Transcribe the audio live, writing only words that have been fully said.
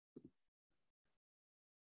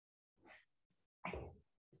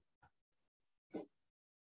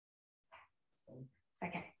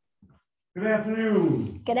Good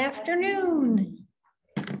afternoon. Good afternoon.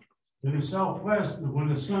 In the Southwest, when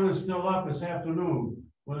the sun is still up, it's afternoon.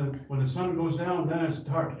 When the sun goes down, then it's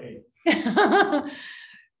dark.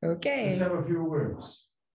 Okay. Let's have a few words.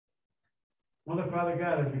 Mother, Father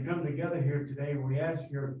God, as we come together here today, we ask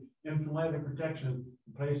your infinite light of protection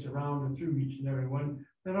placed around and through each and every one,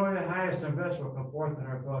 that only the highest and best will come forth in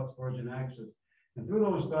our thoughts, words, and actions. And through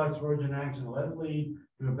those thoughts, words, and actions, let it lead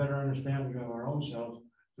to a better understanding of our own selves.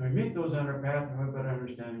 So we meet those on our path and have a better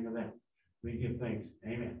understanding of them. We give thanks.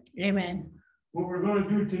 Amen. Amen. What we're going to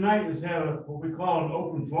do tonight is have what we call an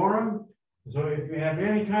open forum. So if you have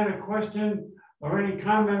any kind of question or any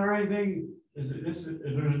comment or anything, there's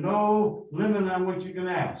no limit on what you can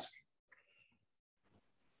ask.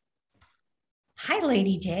 Hi,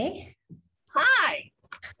 Lady J. Hi.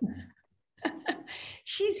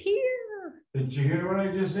 She's here. Did you hear what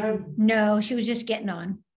I just said? No, she was just getting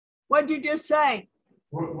on. What'd you just say?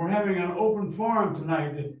 We're having an open forum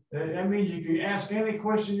tonight. That means you can ask any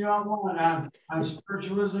question you all want on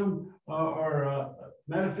spiritualism or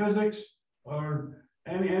metaphysics or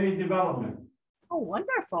any development. Oh,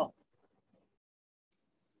 wonderful.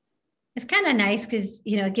 It's kind of nice because,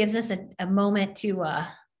 it gives us a moment to,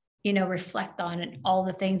 reflect on all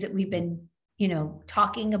the things that we've been,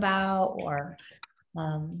 talking about or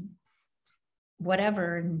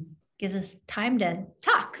whatever, and gives us time to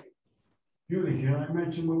talk. Julie, can I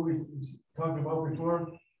mention what we talked about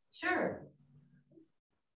before? Sure.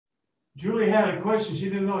 Julie had a question she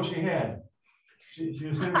didn't know she had. She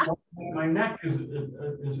was saying, my neck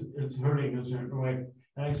is hurting a certain way.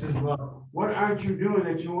 And I said, well, what aren't you doing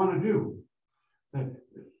that you want to do?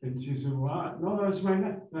 And she said, well, no, that's my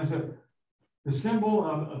neck. And I said, the symbol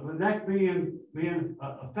of the neck being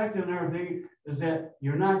affected and everything is that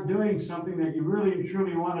you're not doing something that you really and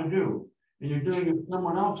truly want to do. And you're doing it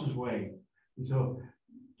someone else's way. And so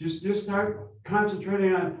just start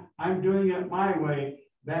concentrating on, I'm doing it my way.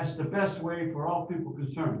 That's the best way for all people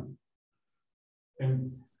concerned.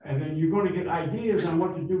 And then you're going to get ideas on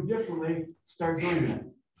what to do differently. Start doing that.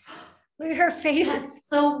 Look at her face. That's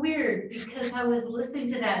so weird because I was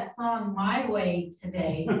listening to that song My Way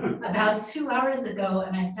today about 2 hours ago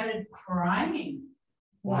and I started crying.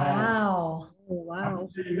 Wow. Oh, wow.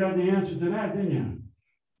 So you got the answer to that, didn't you?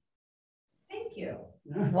 Thank you.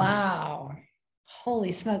 Wow.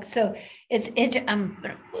 Holy smokes. So I'm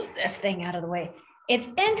gonna move this thing out of the way. It's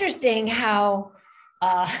interesting how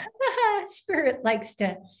Spirit likes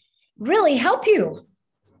to really help you.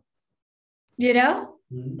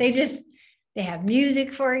 Mm-hmm. They have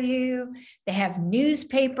music for you, they have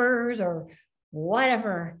newspapers or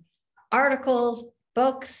whatever, articles,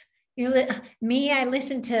 books. I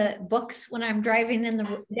listen to books when I'm driving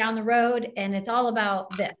down the road, and it's all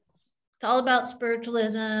about this. It's all about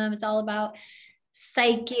spiritualism. It's all about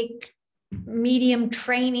psychic medium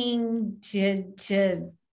training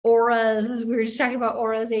to auras. We were just talking about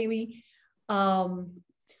auras, Amy. All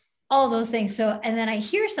those things. So, and then I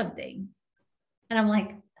hear something and I'm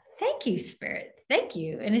like, thank you, Spirit. Thank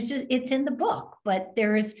you. And it's in the book, but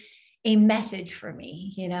there's a message for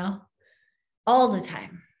me, all the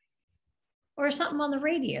time. Or something on the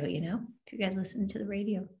radio, if you guys listen to the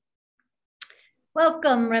radio.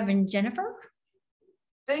 Welcome, Reverend Jennifer.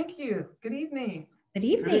 Thank you. Good evening. Good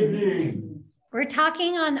evening. Good evening. We're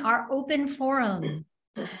talking on our open forum.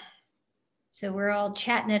 So we're all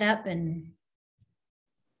chatting it up.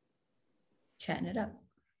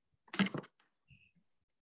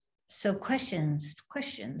 So questions.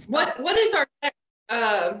 What is our next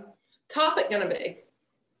topic going to be?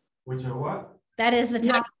 Which are what? That is the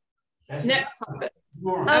topic. Next topic.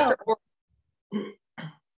 Oh.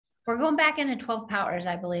 We're going back into 12 powers,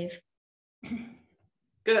 I believe.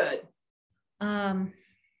 Good. Because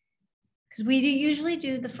we usually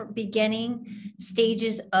do the beginning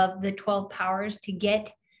stages of the 12 powers to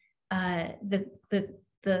get the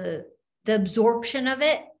absorption of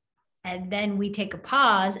it, and then we take a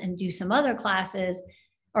pause and do some other classes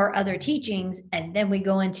or other teachings, and then we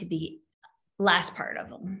go into the last part of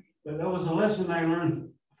them. That was a lesson I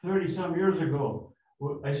learned 30-some years ago.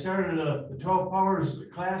 I started the 12 powers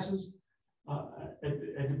classes.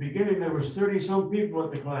 At the beginning, there was 30-some people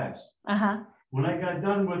at the class. Uh-huh. When I got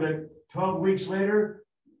done with it, 12 weeks later,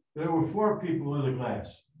 there were 4 people in the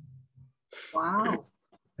class. Wow.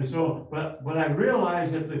 And so, but I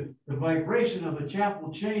realized that the vibration of the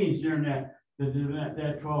chapel changed during that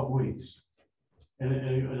 12 weeks. And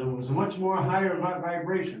it was a much more higher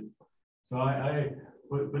vibration. So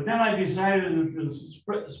but then I decided to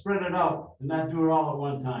spread it out and not do it all at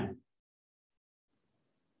one time.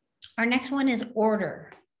 Our next one is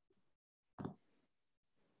order.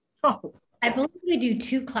 Oh. I believe we do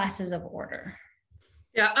 2 classes of order.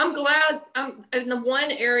 Yeah, I'm glad I'm in the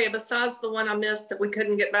one area besides the one I missed that we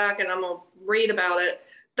couldn't get back, and I'm gonna read about it.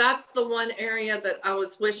 That's the one area that I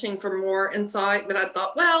was wishing for more insight, but I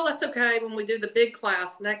thought, well, that's okay. When we do the big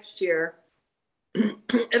class next year,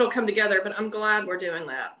 it'll come together, but I'm glad we're doing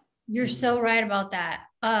that. You're so right about that.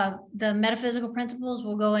 The metaphysical principles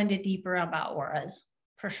will go into deeper about auras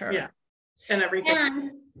for sure. Yeah. And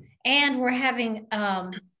everything. And we're having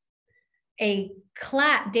a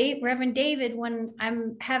class. Reverend David, when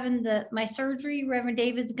I'm having my surgery, Reverend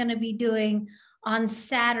David's going to be doing on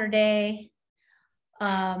Saturday,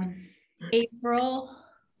 April.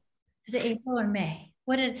 Is it April or May?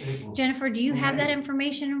 April. Jennifer, do you have that May.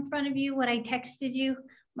 information in front of you? What I texted you?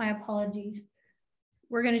 My apologies.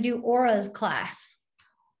 We're going to do auras class.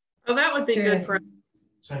 Oh, that would be good for us.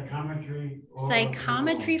 Psychometry.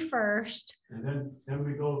 Psychometry first. And then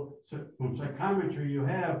we go, from psychometry, you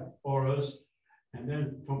have auras. And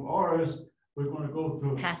then from auras, we're going to go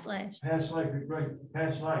through Past lives. Past lives.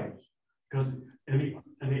 Because in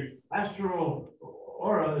the astral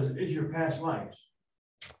aura is your past lives.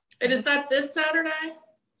 And is that this Saturday?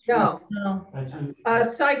 No, No. That's in,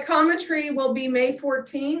 psychometry will be May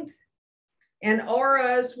 14th and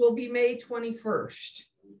auras will be May 21st.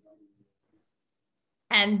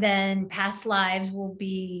 And then past lives will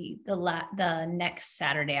be the next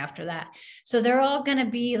Saturday after that. So they're all going to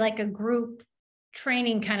be like a group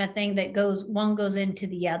training kind of thing that one goes into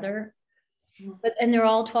the other. And they're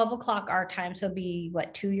all 12 o'clock our time. So it'll be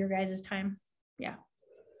what, 2 your guys' time? Yeah.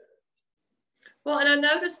 Well, and I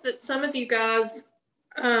noticed that some of you guys,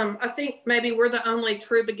 I think maybe we're the only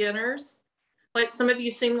true beginners. Like some of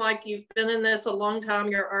you seem like you've been in this a long time.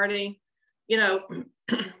 You're already,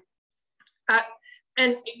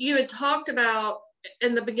 and you had talked about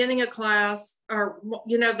in the beginning of class, or,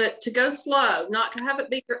 that to go slow, not to have it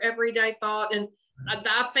be your everyday thought. And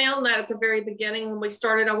I found that at the very beginning when we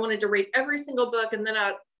started, I wanted to read every single book. And then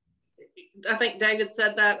I think David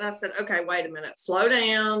said that. And I said, okay, wait a minute, slow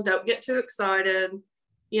down. Don't get too excited,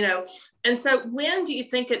 And so when do you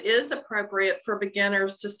think it is appropriate for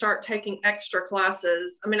beginners to start taking extra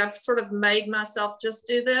classes? I mean, I've sort of made myself just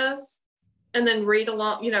do this and then read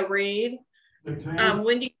along, read.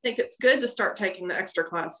 When do you think it's good to start taking the extra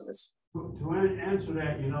classes? To answer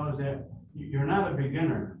that, is that you're not a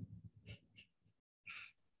beginner.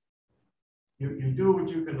 You do what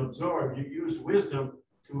you can absorb. You use wisdom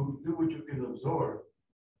to do what you can absorb.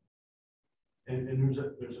 And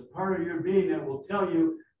there's a part of your being that will tell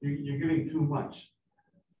you you're getting too much.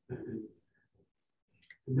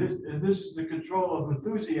 And this is the control of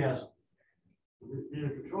enthusiasm. You're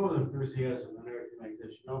in control of enthusiasm and everything like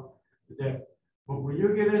this, But when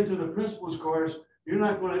you get into the principles course, you're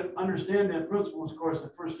not going to understand that principles course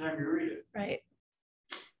the first time you read it. Right.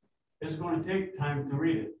 It's going to take time to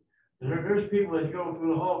read it. There's people that go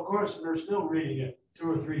through the whole course and they're still reading it 2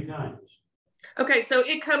 or 3 times. Okay, so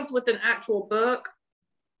it comes with an actual book?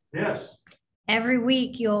 Yes. Every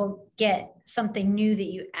week you'll get something new that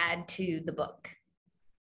you add to the book.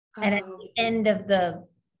 And at the end of the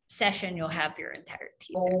session, you'll have your entire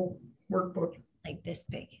Whole workbook. like this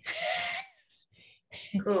big.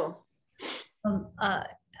 Cool.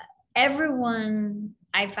 Everyone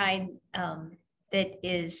I find that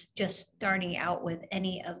is just starting out with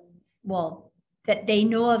any of, that they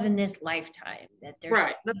know of in this lifetime, that they're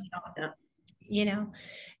right. That's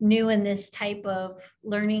new in this type of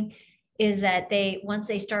learning, is that once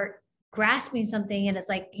they start grasping something, and it's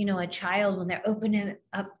like, a child, when they're opening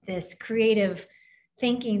up this creative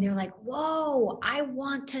thinking, they're like, whoa, I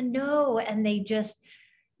want to know. And they just,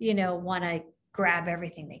 want to grab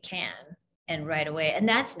everything they can and right away. And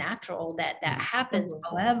that's natural that happens.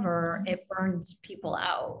 However, it burns people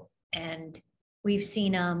out. And we've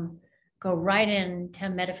seen them go right into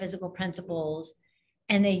metaphysical principles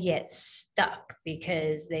and they get stuck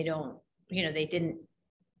because they don't, they didn't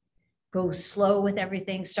go slow with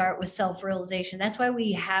everything, start with self-realization. That's why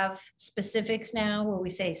we have specifics now where we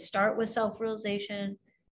say start with self-realization,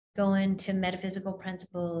 go into metaphysical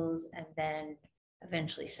principles, and then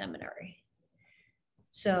eventually seminary.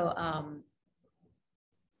 So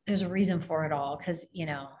there's a reason for it all, because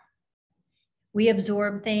we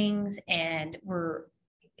absorb things, and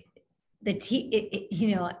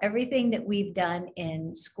everything that we've done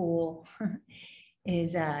in school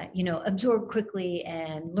is absorb quickly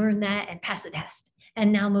and learn that and pass the test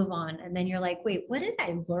and now move on. And then you're like, wait, what did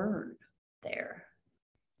I learn there?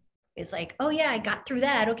 It's like, oh yeah, I got through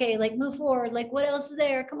that. Okay, like move forward. Like what else is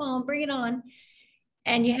there? Come on, bring it on.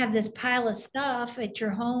 And you have this pile of stuff at your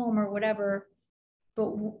home or whatever, but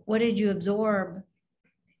what did you absorb?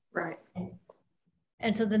 right.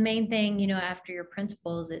 And so the main thing, you know, after your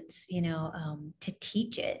principles, it's, you know, to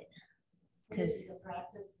teach it. Because,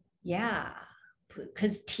 yeah,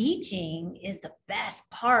 because teaching is the best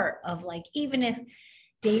part of, like, even if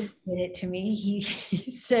Dave did it to me, he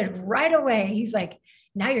said right away, he's like,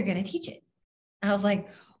 now you're going to teach it. And I was like,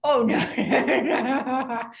 oh, no,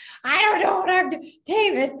 I don't know what I'm doing.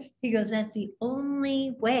 David, he goes, that's the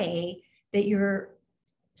only way that your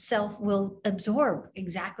self will absorb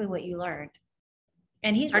exactly what you learned.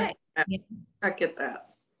 And he's right. You know? I get that.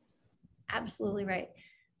 Absolutely right.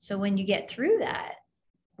 So when you get through that,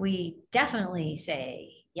 we definitely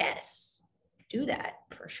say, yes, do that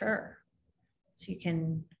for sure. So you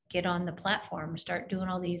can get on the platform, start doing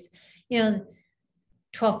all these, you know,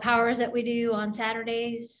 12 powers that we do on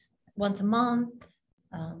Saturdays, once a month.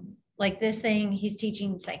 Like this thing, he's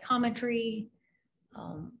teaching psychometry,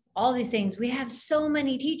 all these things. We have so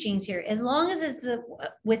many teachings here, as long as it's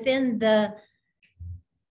within the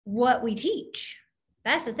what we teach.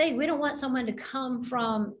 That's the thing. We don't want someone to come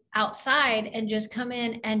from outside and just come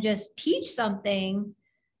in and just teach something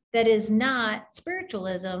that is not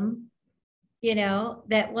spiritualism, you know,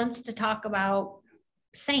 that wants to talk about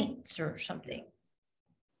saints or something.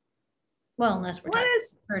 Well, unless we're talking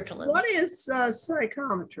spiritualism. What is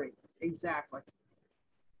psychometry exactly?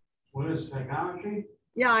 What is psychometry?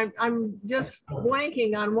 Yeah, I'm just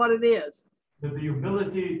blanking on what it is. The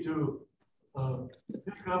ability to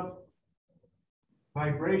pick up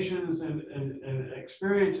vibrations and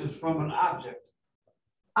experiences from an object.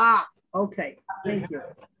 Ah, okay. Thank you.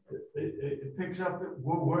 It picks up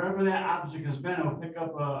wherever that object has been. It'll pick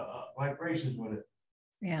up vibrations with it.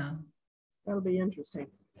 Yeah. That'll be interesting.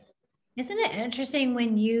 Isn't it interesting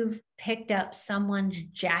when you've picked up someone's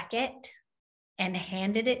jacket and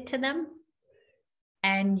handed it to them?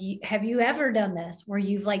 And have you ever done this where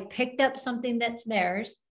you've like picked up something that's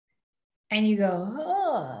theirs and you go,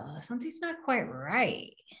 oh, something's not quite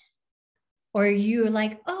right. Or you're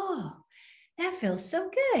like, oh, that feels so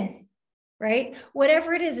good, right?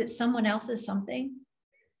 Whatever it is, it's someone else's something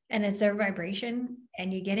and it's their vibration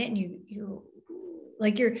and you get it and you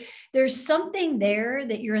like there's something there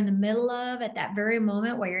that you're in the middle of at that very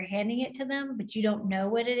moment while you're handing it to them, but you don't know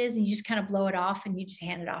what it is. And you just kind of blow it off and you just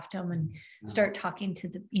hand it off to them and start talking to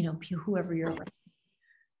the, you know, whoever you're with.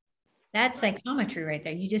 That's psychometry right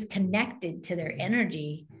there. You just connected to their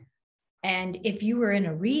energy. And if you were in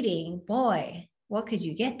a reading, boy, what could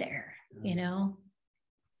you get there? You know?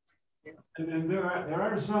 And there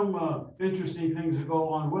are some interesting things that go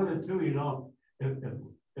along with it too, you know. If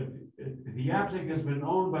the object has been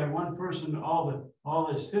owned by one person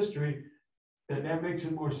all this history, that makes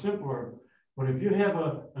it more simpler. But if you have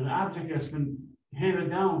an object that's been handed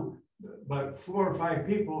down by 4 or 5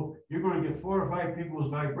 people, you're going to get 4 or 5 people's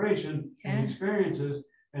vibration and experiences,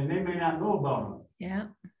 and they may not know about them. Yeah.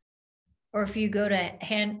 Or if you go to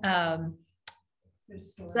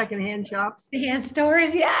Secondhand shops. hand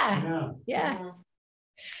stores, yeah.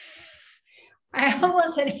 I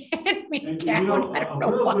almost said hand me And down. you know, I don't a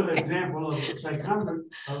know real why. good example of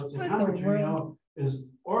psychometry, you know, is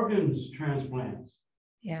organs transplants.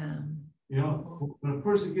 Yeah. You know, when a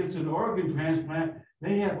person gets an organ transplant,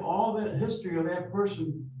 they have all the history of that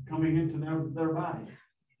person coming into their body.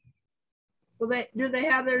 Well, do they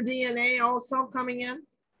have their DNA also coming in?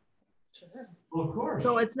 Sure. Well, of course.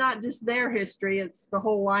 So it's not just their history, it's the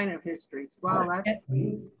whole line of histories. Wow, that's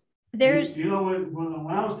There's, you know,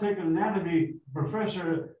 when I was taking anatomy,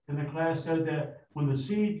 professor in the class said that when the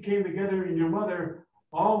seed came together in your mother,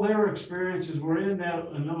 all their experiences were in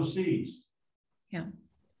those seeds. yeah.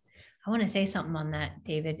 I want to say something on that,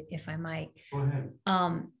 David, if I might. Go ahead.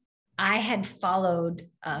 I had followed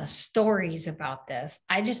stories about this.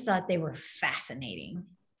 I just thought they were fascinating,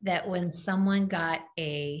 that when someone got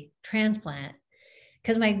a transplant,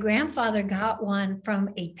 because my grandfather got one from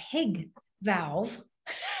a pig valve.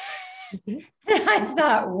 And I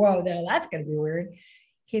thought, whoa, that's going to be weird.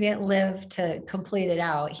 He didn't live to complete it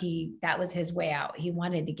out. That was his way out. He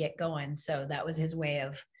wanted to get going. So that was his way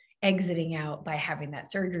of exiting out by having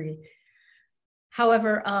that surgery.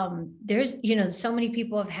 However, there's, you know, so many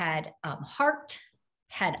people have had heart,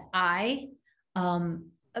 had eye,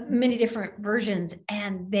 many different versions,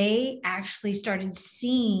 and they actually started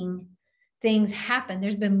seeing things happen.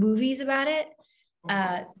 There's been movies about it,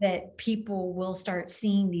 that people will start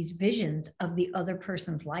seeing these visions of the other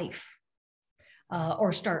person's life,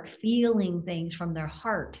 or start feeling things from their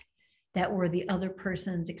heart that were the other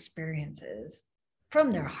person's experiences from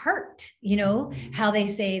their heart. You know, how they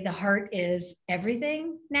say the heart is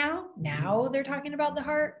everything now. Now they're talking about the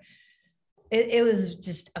heart. It was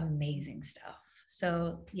just amazing stuff.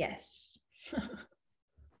 So yes.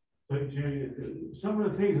 But some of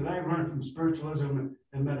the things that I've learned from spiritualism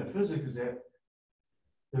and metaphysics is that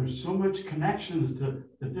there's so much connections to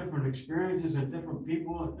the different experiences and different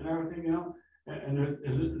people and everything, you know, and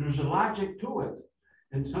there's a logic to it.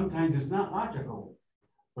 And sometimes it's not logical,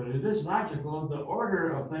 but it is logical. The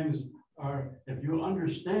order of things are, if you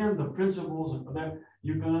understand the principles of that,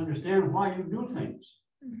 you can understand why you do things.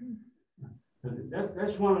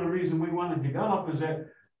 That's one of the reasons we want to develop, is that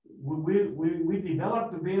we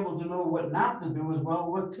develop to be able to know what not to do as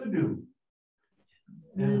well, what to do.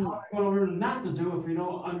 And how are we going to learn not to do if we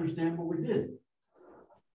don't understand what we did?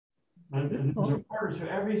 And there's an order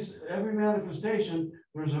to every manifestation.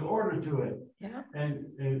 There's an order to it. Yeah. And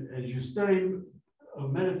as you study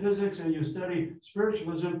metaphysics and you study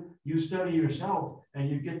spiritualism, you study yourself and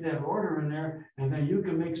you get that order in there, and then you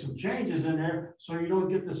can make some changes in there so you don't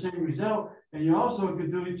get the same result. And you also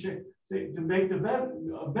can do it to make the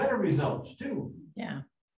better results too. Yeah.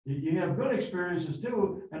 You have good experiences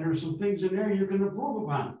too, and there's some things in there you can improve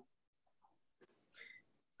upon.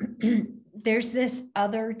 There's this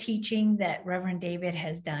other teaching that Reverend David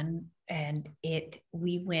has done, and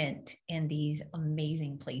we went in these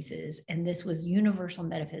amazing places, and this was universal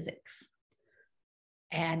metaphysics.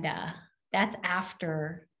 And that's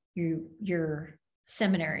after your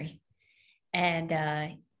seminary. And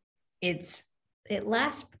it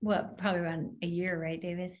lasts probably around a year, right,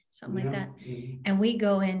 David? Something like that. And we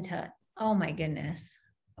go into, oh my goodness,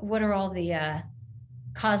 what are all the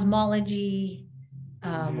cosmology,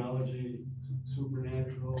 Geology,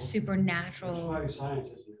 supernatural, 5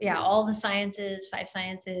 sciences. yeah, all the sciences, 5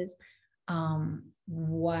 sciences.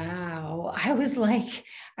 Wow. I was like,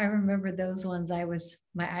 I remember those ones.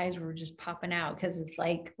 My eyes were just popping out, because it's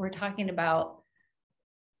like we're talking about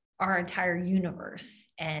our entire universe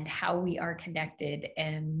and how we are connected.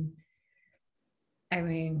 And I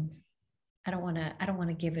mean, I don't want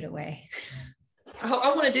to give it away.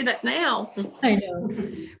 I want to do that now. I know.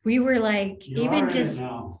 We were like,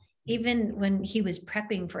 even when he was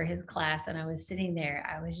prepping for his class and I was sitting there,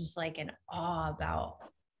 I was just like in awe about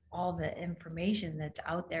all the information that's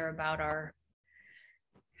out there about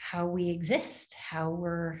how we exist, how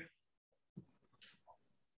we're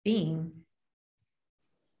being.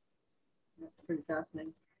 That's pretty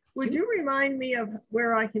fascinating. Would you remind me of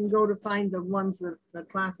where I can go to find the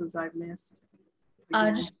classes I've missed?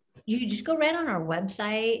 You just go right on our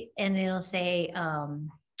website and it'll say,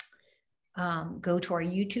 go to our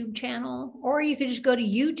YouTube channel, or you could just go to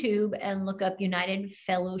YouTube and look up United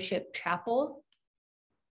Fellowship Chapel,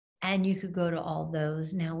 and you could go to all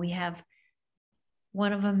those. Now we have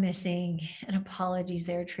one of them missing, and apologies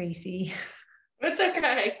there, Tracy. It's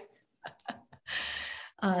okay.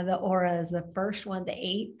 The aura is the first one, the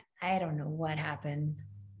 8th. I don't know what happened.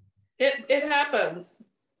 It happens.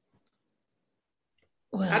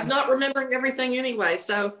 Well, I'm not remembering everything anyway,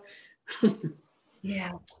 so.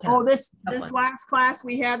 Yeah. Oh, this last class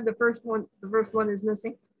we had, the first one is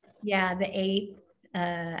missing. Yeah, the 8th.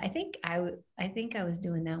 I think I was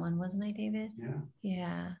doing that one, wasn't I, David? Yeah.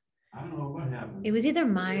 Yeah. I don't know what happened. It was either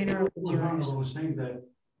mine or it was one of yours. those things that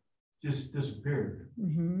just disappeared.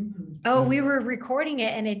 Oh, we were recording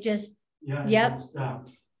it and it just, Yeah. Yep. It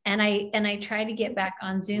stopped. and I tried to get back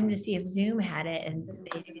on Zoom to see if Zoom had it, and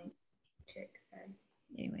they didn't.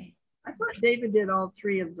 Anyway. I thought David did all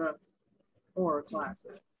 3 of the aura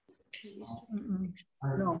classes.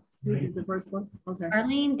 No, you did the first one. Okay.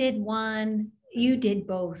 Arlene did one. You did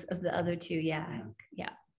both of the other 2. Yeah.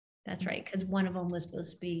 That's right. Because one of them was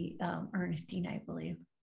supposed to be Ernestine, I believe.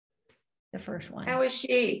 The first one. How is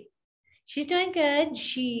she? She's doing good.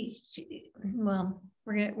 Well,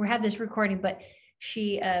 we'll have this recording, but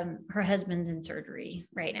her husband's in surgery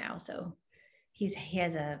right now, so he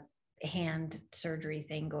has a hand surgery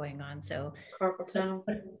thing going on. So Carpal tunnel?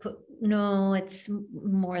 No, it's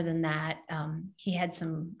more than that. He had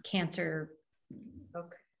some cancer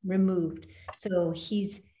removed, so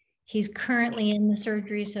he's currently in the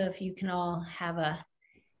surgery. So if you can all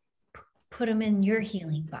put him in your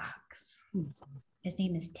healing box. His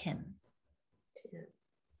name is Tim.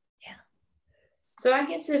 Yeah. So I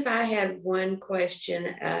guess if I had one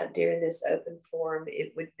question during this open forum,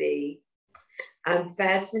 it would be, I'm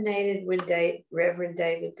fascinated when Reverend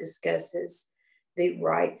David discusses the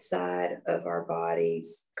right side of our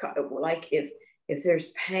bodies. Like if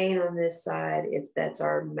there's pain on this side, that's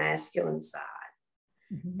our masculine side.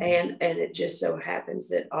 And it just so happens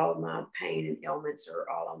that all my pain and ailments are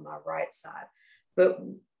all on my right side. But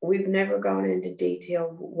we've never gone into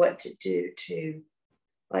detail what to do to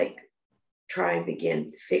like try and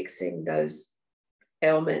begin fixing those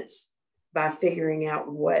ailments by figuring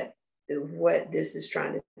out what this is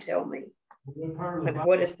trying to tell me. What part of the Like,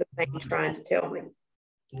 what is the thing trying to tell me?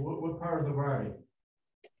 what part of the body?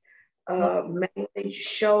 Mainly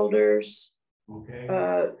shoulders,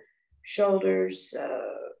 Okay. shoulders.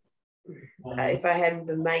 If I had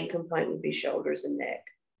the main complaint would be shoulders and neck,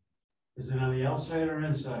 Is it on the outside or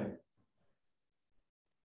inside?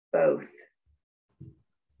 both.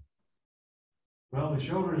 Well, the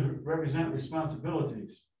shoulders represent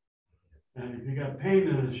responsibilities. And if you got pain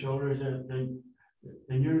in the shoulders, then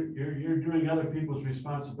you're doing other people's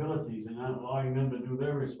responsibilities and not allowing them to do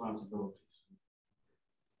their responsibilities.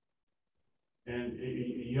 And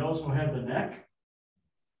you also have the neck.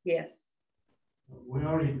 Yes. We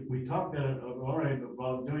talked already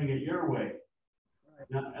about doing it your way,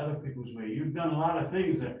 not other people's way. You've done a lot of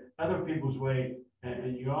things that other people's way,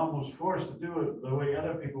 and you're almost forced to do it the way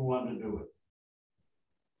other people want to do it.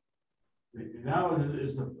 Now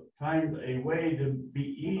is to find a way to be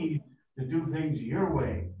easy to do things your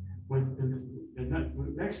way. When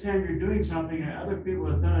the next time you're doing something and other people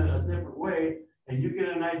have done it a different way, and you get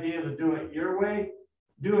an idea to do it your way,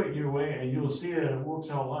 do it your way, and you'll see that it works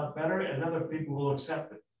out a lot better, and other people will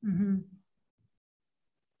accept it. Mm-hmm.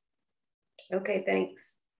 Okay,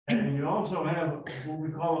 thanks. And you also have what we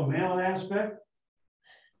call a male aspect.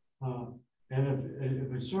 And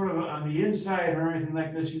if it's sort of on the inside or anything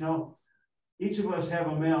like this, each of us have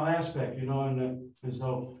a male aspect, and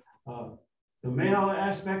so the male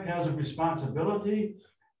aspect has a responsibility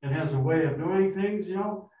and has a way of doing things,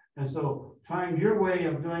 and so find your way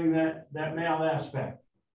of doing that male aspect.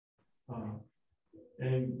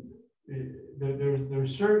 And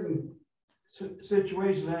there's certain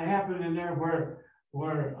situations that happen in there where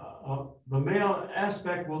the male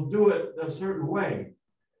aspect will do it a certain way,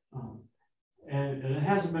 and it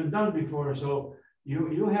hasn't been done before. So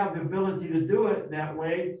you have the ability to do it that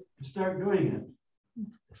way to start doing it.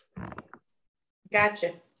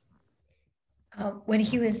 Gotcha. When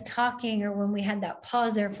he was talking, or when we had that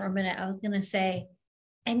pause there for a minute, I was going to say,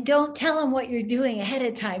 and don't tell him what you're doing ahead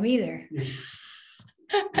of time either.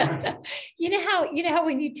 Right. You know how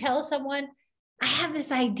when you tell someone, I have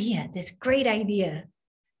this idea, this great idea,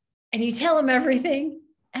 and you tell them everything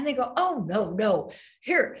and they go, oh, no,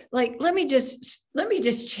 here, like, let me just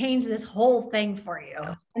change this whole thing for you.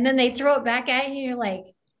 And then they throw it back at you. You're like,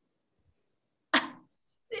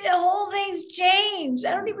 the whole thing's changed.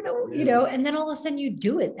 I don't even know, and then all of a sudden you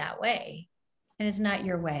do it that way and it's not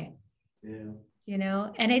your way. Yeah.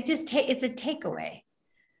 And it just it's a takeaway.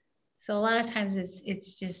 So a lot of times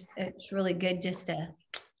it's really good just to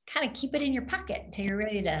kind of keep it in your pocket until you're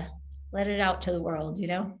ready to let it out to the world,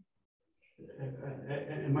 In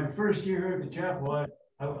my first year at the chapel,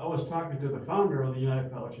 I was talking to the founder of the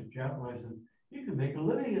United Fellowship Chapel. I said, you can make a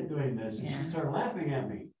living at doing this. And she started laughing at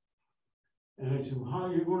me. And I said, well, how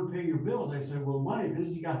are you going to pay your bills? I said, well, money,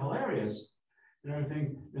 because you got hilarious and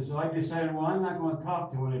everything. And so I decided, well, I'm not going to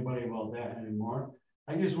talk to anybody about that anymore.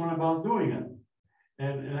 I just went about doing it.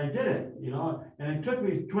 And I did it, and it took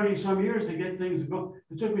me 20 some years to get things to go.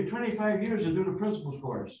 It took me 25 years to do the principles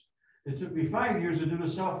course. It took me 5 years to do the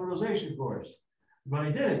self-realization course, but I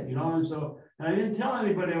did it, and I didn't tell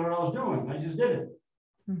anybody what I was doing. I just did it.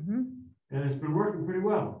 Mm-hmm. And it's been working pretty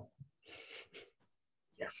well.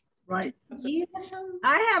 Yeah, right. Do you have some?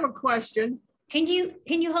 I have a question. Can you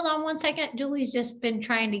hold on 1 second? Julie's just been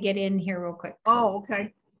trying to get in here real quick. Oh,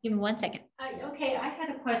 okay. Give me 1 second. Okay, I had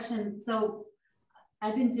a question. So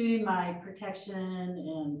I've been doing my protection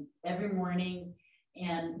and every morning,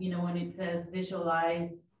 and when it says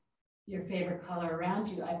visualize your favorite color around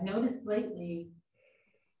you, I've noticed lately.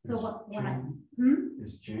 So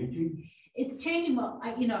It's changing. It's changing. Well,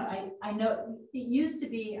 I know it used to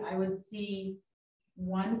be I would see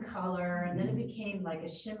one color and then it became like a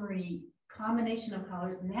shimmery combination of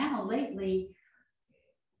colors. Now lately,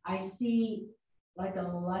 I see like a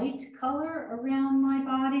light color around my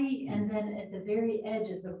body, and then at the very edge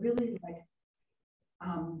is a really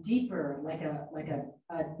deeper, like a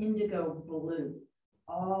indigo blue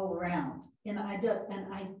all around. And I don't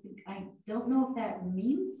know if that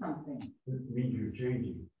means something. It means you're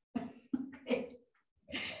changing. Okay.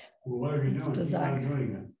 Well, what are you That's doing? bizarre. You're not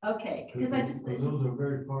doing it. Okay, because I just those are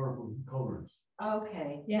very powerful colors.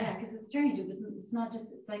 okay, Yeah. yeah, because it's strange. It's not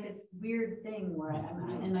just, it's like it's weird thing where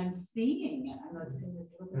I'm seeing it. I'm not seeing this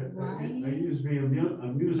little bit of I light. used to be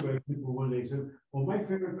amused by people when they said, well, my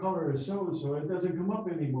favorite color is so and so, it doesn't come up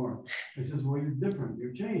anymore. I says, well, you're different,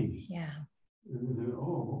 you're changed. Yeah. And they said,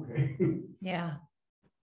 oh, okay. Yeah.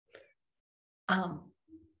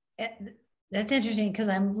 That's interesting because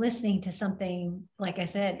I'm listening to something, like I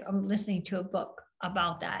said, I'm listening to a book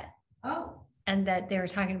about that. Oh, And that they were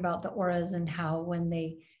talking about the auras and how when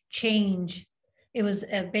they change, it was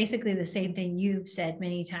basically the same thing you've said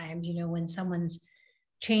many times, you know, when someone's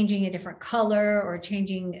changing a different color or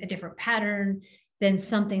changing a different pattern, then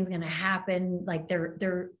something's going to happen. Like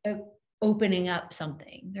they're opening up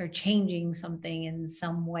something, they're changing something in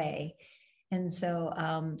some way. And so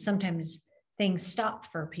sometimes things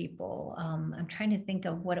stop for people. I'm trying to think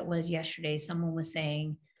of what it was yesterday. Someone was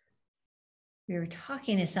saying, we were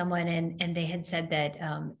talking to someone and they had said that,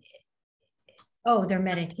 their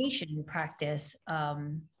meditation practice.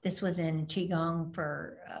 This was in Qigong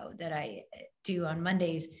that I do on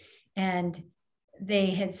Mondays. And they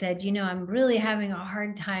had said, you know, I'm really having a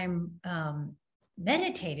hard time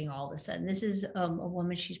meditating all of a sudden. This is a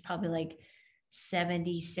woman, she's probably like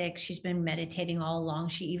 76. She's been meditating all along.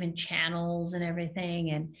 She even channels and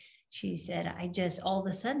everything. And she said, all of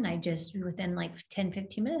a sudden, within like 10,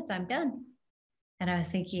 15 minutes, I'm done. And I was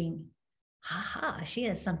thinking, she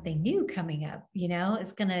has something new coming up. You know,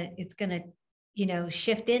 it's gonna, you know,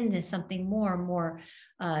 shift into something more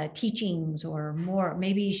teachings or more.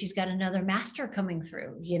 Maybe she's got another master coming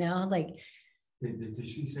through. You know, like. Did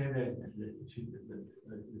she say that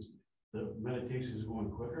the meditation is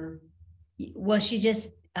going quicker? Well, she just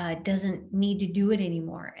doesn't need to do it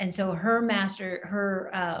anymore. And so her master,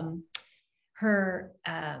 her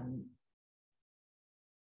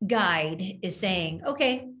guide is saying,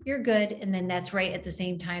 okay, you're good. And then that's right at the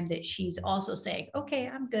same time that she's also saying, okay,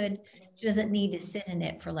 I'm good. She doesn't need to sit in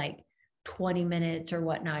it for like 20 minutes or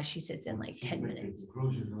whatnot. She sits in like 10 minutes. The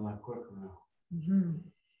cruises are a lot quicker now. Mm-hmm.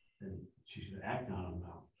 And she should act on them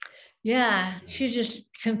now. Yeah, she's just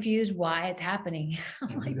confused why it's happening.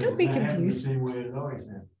 I'm like, don't be confused. The same way it always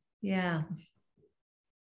happened. Yeah.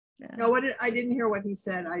 No, I didn't hear what he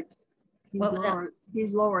said.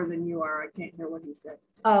 He's lower than you are. I can't hear what he said.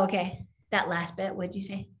 Oh, okay. That last bit, what'd you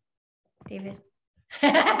say, David?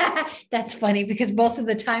 That's funny because most of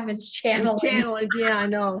the time it's channeling. It's channeling, yeah, I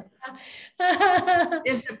know.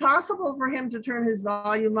 Is it possible for him to turn his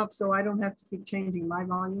volume up so I don't have to keep changing my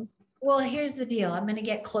volume? Well, here's the deal. I'm going to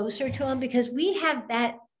get closer to him because we have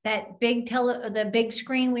that the big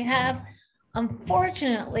screen we have.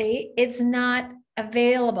 Unfortunately, it's not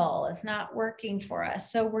available. It's not working for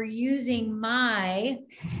us. So we're using my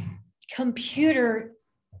computer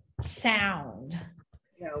sound.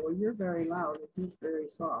 Yeah, well, you're very loud and he's very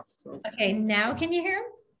soft. So okay, now can you hear him?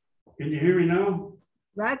 Can you hear me now?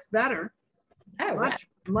 That's better. Oh,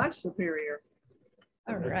 much superior.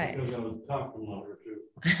 All right. Because I was talking louder too.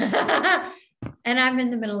 And I'm in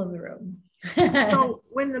the middle of the room. So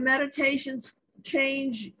when the meditations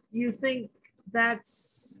change, you think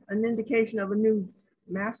that's an indication of a new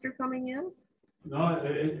master coming in? No,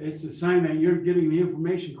 it's a sign that you're getting the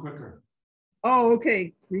information quicker. Oh,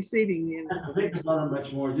 okay. Receiving the You don't have to information. think about it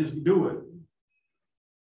much more, just do it.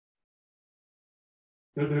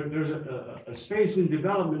 There's a space in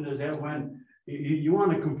development is that when you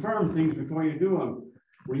want to confirm things before you do them.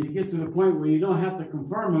 When you get to the point where you don't have to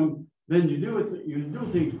confirm them, then you do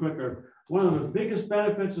things quicker. One of the biggest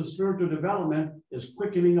benefits of spiritual development is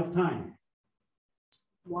quickening of time.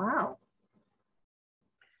 Wow.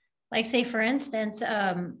 Like say, for instance,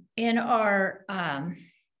 in our,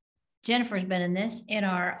 Jennifer's been in this, in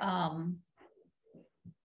our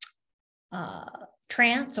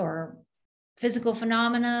trance or physical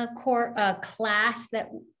phenomena class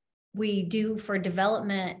that we do for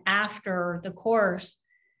development after the course,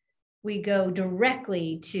 we go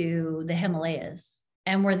directly to the Himalayas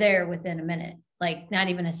and we're there within a minute, like not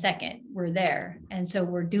even a second, we're there. And so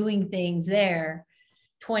we're doing things there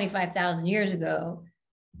 25,000 years ago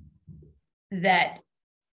that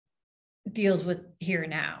deals with here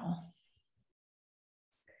now.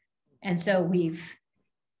 And so we've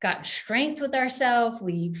got strength with ourselves.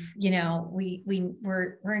 We've, you know,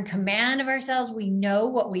 we're in command of ourselves. We know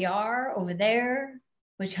what we are over there,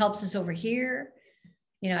 which helps us over here.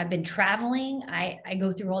 You know, I've been traveling. I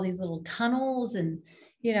go through all these little tunnels and,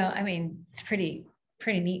 you know, I mean, it's pretty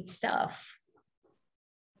neat stuff.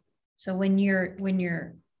 So when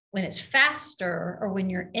it's faster or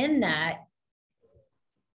when you're in that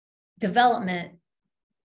development,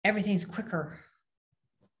 everything's quicker.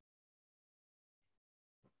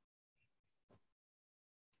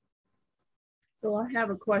 So I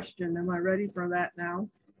have a question. Am I ready for that now?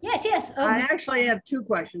 Yes. I actually have two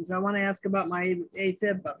questions. I want to ask about my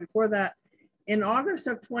AFib, but before that, in August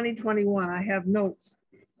of 2021, I have notes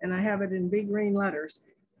and I have it in big green letters.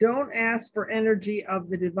 Don't ask for energy of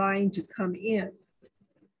the divine to come in.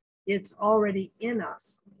 It's already in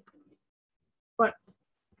us. But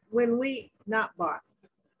when I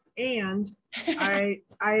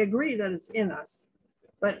agree that it's in us,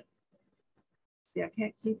 but yeah, I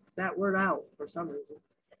can't keep that word out for some reason.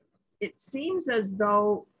 it seems as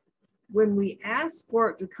though when we ask for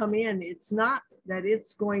it to come in, it's not that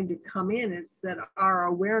it's going to come in, it's that our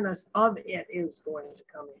awareness of it is going to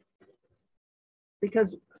come in.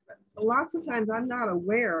 Because lots of times I'm not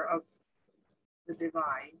aware of the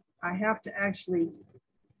divine. I have to actually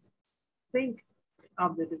think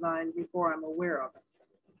of the divine before I'm aware of it.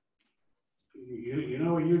 You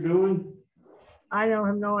know what you're doing? I don't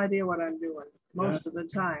have no idea what I'm doing most of the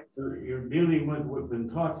time. You're dealing with what's been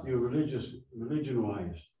taught to you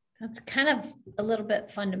religion-wise. That's kind of a little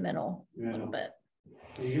bit fundamental, a little bit.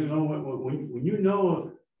 You know, when you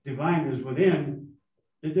know divine is within,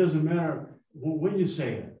 it doesn't matter when you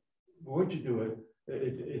say it, or what you do it,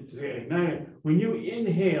 it's ignited. When you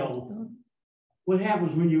inhale, what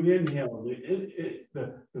happens when you inhale?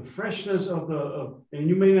 The freshness of and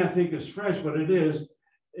you may not think it's fresh, but it is.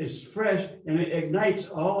 It's fresh and it ignites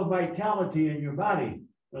all the vitality in your body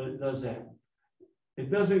when it does that. It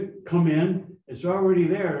doesn't come in. It's already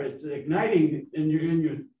there. It's igniting in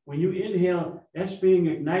your when you inhale, that's being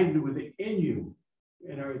ignited within you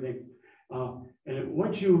and everything. And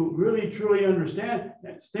once you really truly understand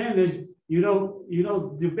it, you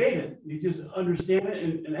don't debate it. You just understand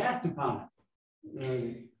it and act upon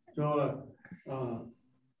it.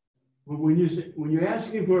 When you're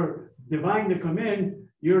asking for divine to come in,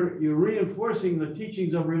 you're reinforcing the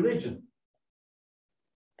teachings of religion.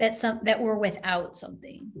 That we're without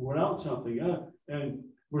something. Without something, yeah. And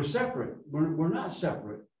we're separate. We're not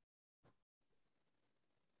separate.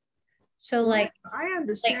 So like I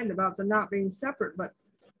understand about the not being separate, but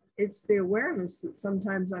it's the awareness that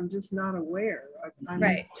sometimes I'm just not aware. I'm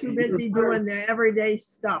too busy doing the everyday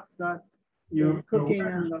stuff, the cooking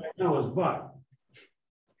and the. Now is but.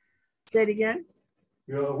 Say it again.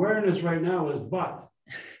 Your awareness right now is but.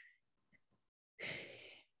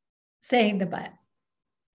 saying the but.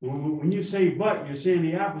 When you say but, you're saying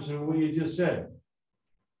the opposite of what you just said.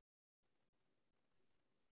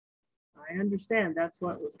 I understand. That's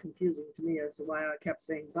what was confusing to me as to why I kept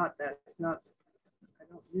saying but. That's not, I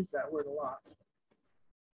don't use that word a lot.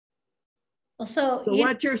 Well, so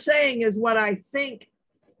what you're saying is what I think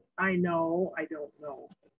I know, I don't know.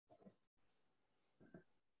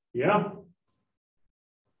 Yeah.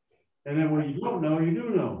 And then when you don't know, you do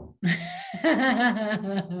know.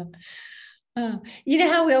 You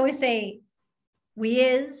know how we always say we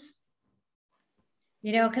is,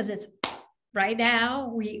 you know, because it's right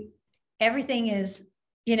now, everything is,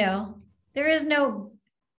 you know, there is no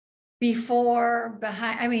before,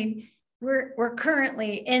 behind. I mean, we're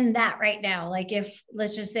currently in that right now. Like if,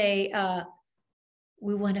 let's just say,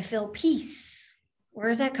 we want to feel peace. Where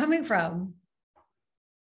is that coming from?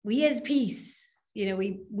 We as peace, you know,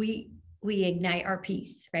 we ignite our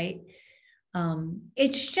peace, right?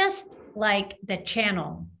 It's just like the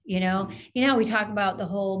channel, you know, we talk about the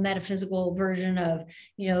whole metaphysical version of,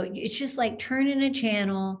 you know, it's just like turning a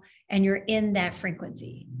channel and you're in that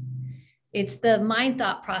frequency. It's the mind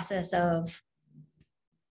thought process of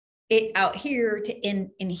it out here to in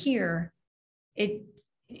here, it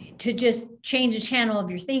to just change the channel of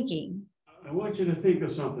your thinking. I want you to think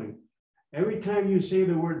of something. Every time you say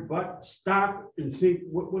the word but, stop and see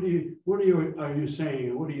what are you saying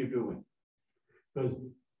and what are you doing? Because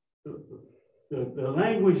the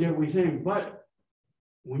language that we say, but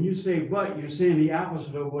when you say but, you're saying the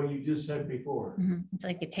opposite of what you just said before. Mm-hmm. It's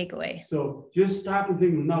like a takeaway. So just stop and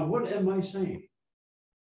think, now what am I saying?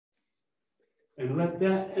 And let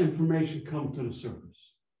that information come to the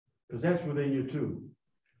surface, because that's within you too.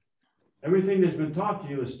 Everything that's been taught to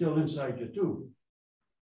you is still inside you too.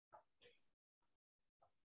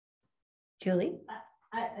 Julie?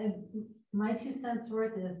 My 2 cents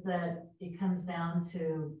worth is that it comes down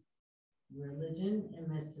to religion and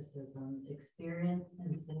mysticism, experience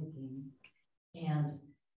and thinking, and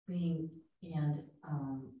being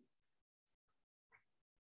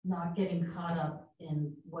not getting caught up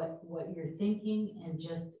in what you're thinking and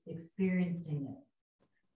just experiencing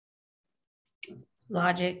it.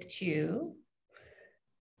 Logic to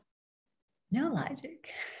no logic.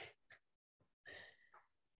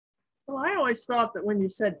 Well, I always thought that when you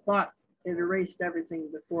said but, it erased everything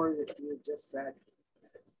before that you just said.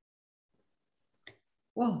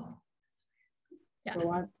 Whoa. Yeah.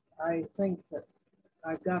 So I think that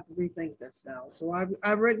I've got to rethink this now. So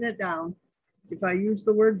I've written it down. If I use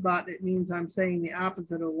the word but, it means I'm saying the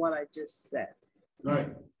opposite of what I just said. Right.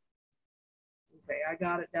 Okay, I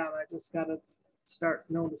got it down. I just got to start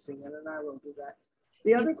noticing it, and I will do that.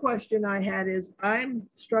 The other question I had is, I'm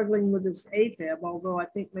struggling with this AFib, although I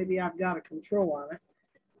think maybe I've got a control on it.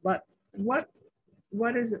 But what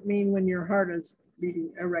does it mean when your heart is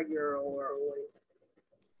beating irregularly?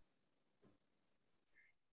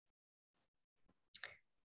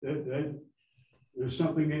 that there's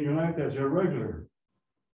something in your life that's irregular.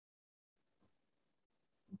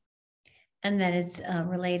 And that it's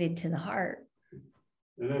related to the heart.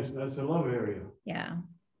 And that's a love area. Yeah.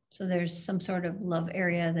 So there's some sort of love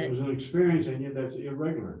area that. There's an experience in you that's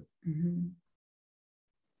irregular. Mhm.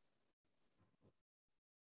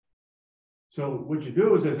 So what you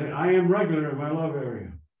do is I say, I am regular in my love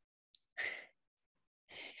area.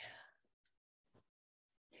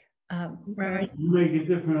 Reverend, You may get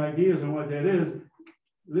different ideas on what that is.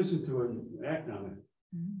 Listen to it and act on it.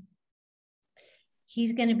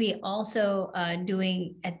 he's going to be also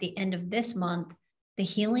doing at the end of this month the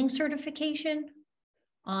healing certification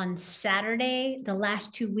on Saturday, the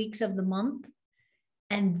last 2 weeks of the month.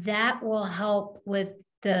 And that will help with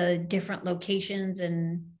the different locations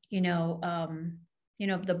and,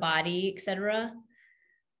 of the body, etc.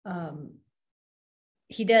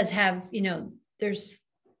 He does have, there's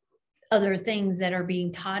other things that are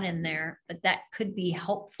being taught in there, but that could be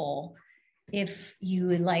helpful if you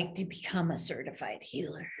would like to become a certified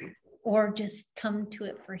healer or just come to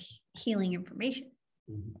it for healing information.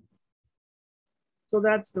 So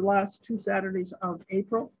that's the last 2 Saturdays of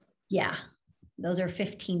April. Yeah, those are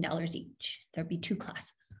 $15 each. There'll be 2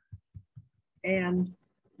 classes. And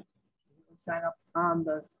sign up on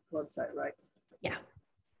the website, right? Yeah.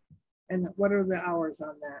 And what are the hours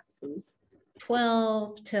on that, please?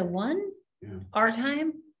 12 to 1, our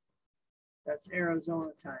time. That's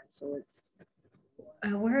Arizona time, so it's.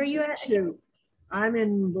 Where are you at? 2. I'm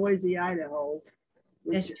in Boise, Idaho,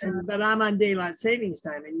 but I'm on daylight savings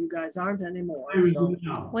time, and you guys aren't anymore. So.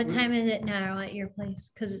 What time is it now at your place?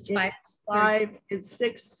 Because it's 5. It's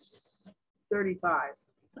 6:35.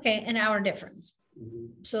 Okay, an hour difference.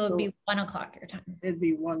 So it'd be 1 o'clock your time. It'd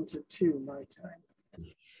be 1 to 2 my time,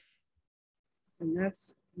 and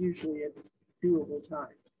that's usually a doable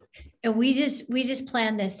time. And we just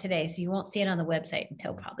planned this today, so you won't see it on the website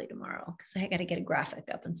until probably tomorrow, because I got to get a graphic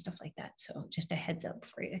up and stuff like that. So just a heads up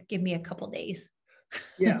for you. Give me a couple days.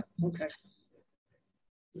 Yeah. Okay.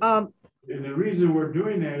 And the reason we're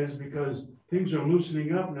doing that is because things are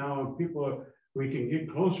loosening up now, and we can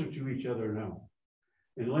get closer to each other now.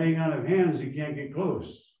 And laying on of hands, you can't get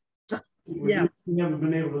close. Yes. We haven't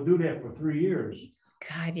been able to do that for 3 years.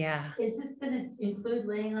 God, yeah. Is this gonna include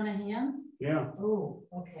laying on of hands? Yeah. Oh,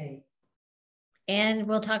 okay. And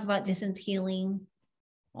we'll talk about distance healing,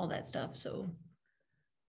 all that stuff. So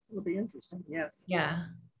It'll be interesting. Yes. yeah,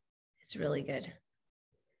 it's really good.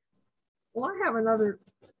 Well, I have another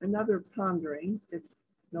pondering. If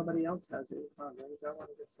nobody else has any ponderings, I want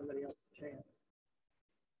to give somebody else a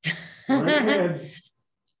chance. Right ahead.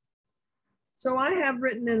 So I have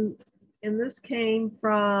written and this came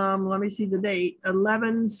from, let me see the date,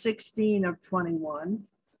 11/16 of 21.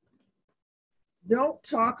 Don't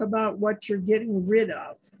talk about what you're getting rid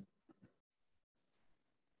of.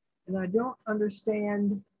 And I don't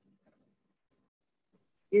understand,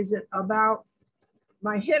 is it about,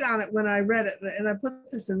 my hit on it when I read it, and I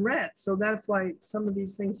put this in red, so that's why some of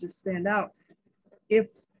these things just stand out.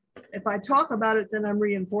 If I talk about it, then I'm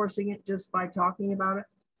reinforcing it just by talking about it.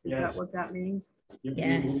 Is that what that means?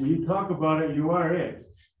 Yes. When you talk about it, you are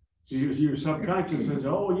it. Your subconscious says,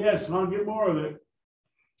 oh, yes, I'll get more of it.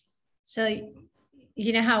 So,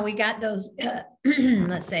 you know how we got those,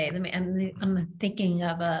 let's say, I'm thinking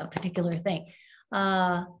of a particular thing.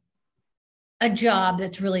 A job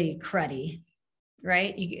that's really cruddy,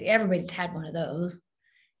 right? Everybody's had one of those.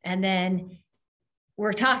 And then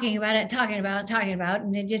we're talking about it,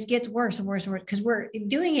 and it just gets worse and worse and worse because we're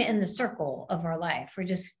doing it in the circle of our life. We're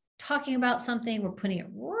just talking about something, we're putting it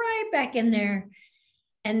right back in there.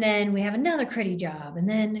 And then we have another cruddy job, and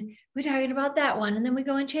then we're talking about that one, and then we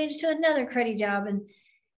go and change to another cruddy job. And,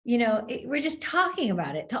 we're just talking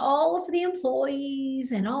about it to all of the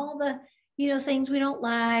employees and all the, things we don't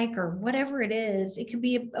like or whatever it is. It could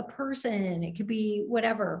be a person, it could be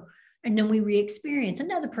whatever. And then we re-experience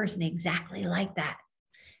another person exactly like that.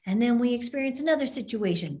 And then we experience another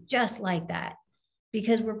situation just like that,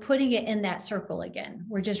 because we're putting it in that circle again.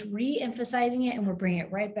 We're just re-emphasizing it and we're bringing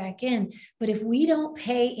it right back in. But if we don't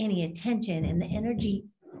pay any attention and the energy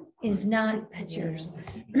is not, that's yours,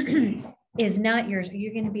 is not yours,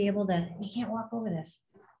 you're going to be able to, you can't walk over this.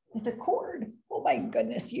 It's a cord. Oh my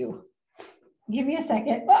goodness, you. Give me a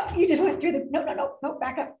second. Oh, you just went through the, no,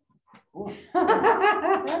 back up. Hold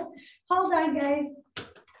on, guys.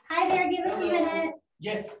 Hi there, give us a minute.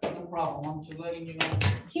 Yes, no problem. I'm just letting you know.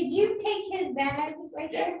 Could you take his bag right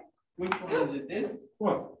there? Which one is it? This?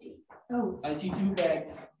 What? Oh, I see 2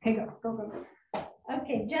 bags. okay, go.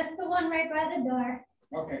 Okay, just the one right by the door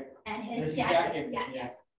Okay. and There's his a jacket. jacket. Yeah.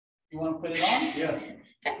 You want to put it on? Yeah.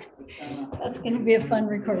 That's going to be a fun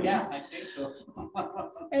recording. Yeah, I think so.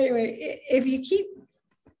 Anyway, if you keep,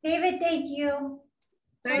 David, thank you.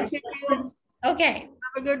 Thank you. Okay.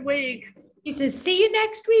 Have a good week. He says, see you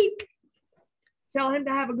next week. Tell him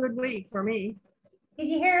to have a good week for me. Did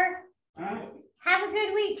you hear? All right. Have a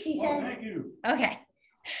good week, she Well, said. thank you. Okay.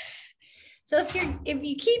 So if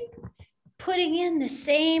you keep putting in the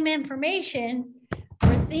same information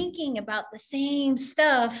or thinking about the same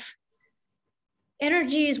stuff,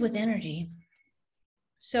 energy is with energy.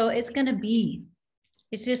 So it's going to be,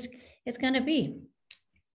 it's going to be.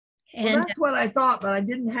 Well, And that's what I thought, but I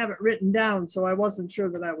didn't have it written down, so I wasn't sure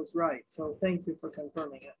that I was right. So thank you for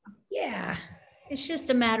confirming it. yeah, it's just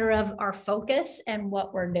a matter of our focus and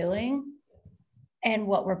what we're doing and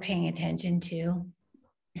what we're paying attention to.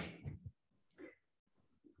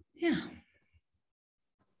 Yeah.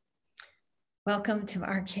 Welcome to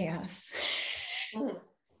our chaos. Mm.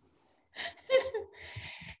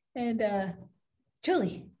 And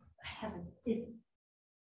Julie, I have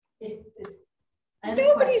a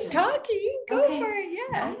nobody's question. talking. Go Okay. for it. I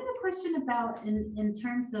Yeah. have a question about in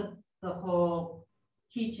terms of the whole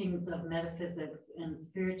teachings of metaphysics and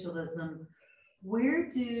spiritualism, where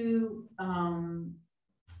do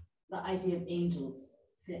the idea of angels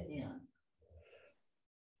fit in?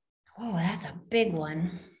 Oh, that's a big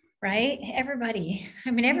one, right? Everybody,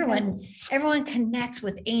 I mean, everyone connects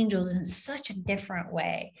with angels in such a different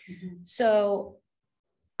way. So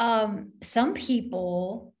some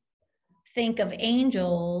people think of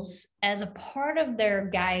angels as a part of their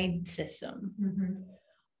guide system.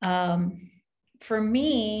 For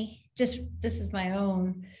me, this is my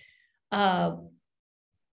own, I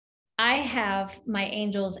have my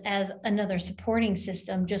angels as another supporting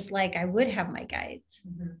system, just like I would have my guides.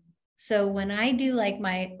 So when I do like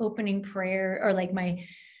my opening prayer or like my,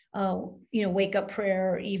 wake up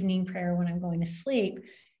prayer or evening prayer when I'm going to sleep,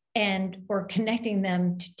 and or connecting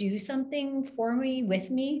them to do something for me, with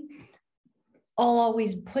me, I'll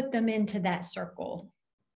always put them into that circle.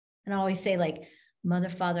 And I always say like Mother,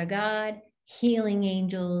 Father, God, healing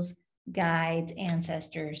angels, guides,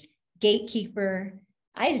 ancestors, gatekeeper.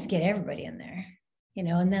 I just get everybody in there,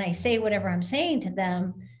 and then I say whatever I'm saying to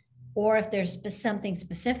them. Or if there's something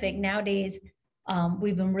specific nowadays,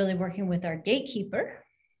 we've been really working with our gatekeeper,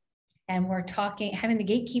 and we're having the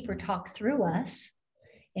gatekeeper talk through us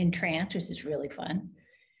in trance, which is really fun.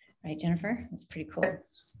 Right, Jennifer? That's pretty cool.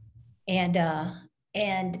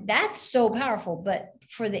 And that's so powerful. But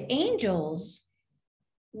for the angels,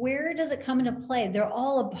 where does it come into play? They're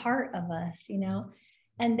all a part of us,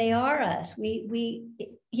 and they are us. We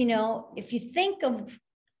if you think of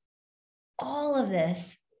all of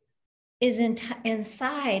this is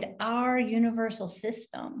inside our universal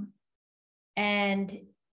system, and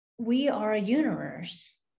we are a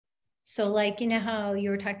universe. So like, how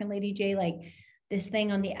you were talking, Lady J, like this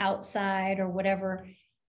thing on the outside or whatever,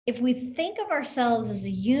 if we think of ourselves as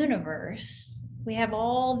a universe, we have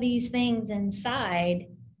all these things inside,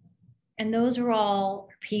 and those are all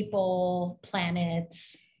people,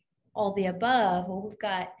 planets, all the above. Well, we've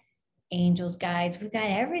got angels, guides, we've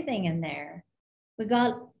got everything in there. We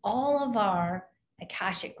got all of our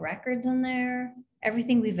Akashic records in there,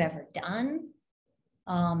 everything we've ever done.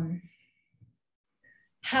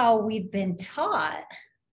 How we've been taught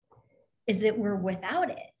is that we're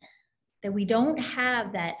without it, that we don't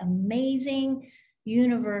have that amazing,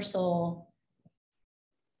 universal,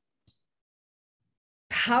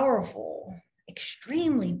 powerful,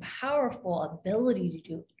 extremely powerful ability to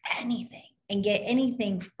do anything and get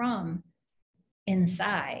anything from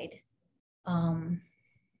inside.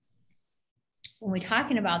 When we're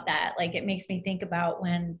talking about that, like it makes me think about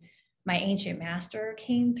when my ancient master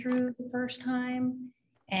came through the first time.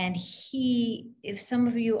 And he, if some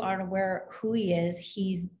of you aren't aware who he is,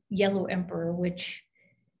 he's Yellow Emperor, which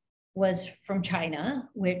was from China,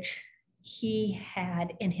 which he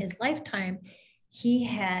had in his lifetime. He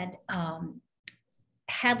had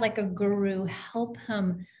had like a guru help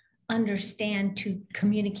him understand to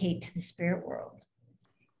communicate to the spirit world.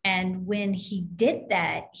 And when he did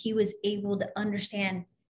that, he was able to understand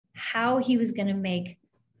how he was going to make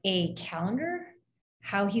a calendar,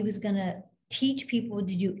 how he was going to teach people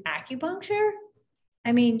to do acupuncture.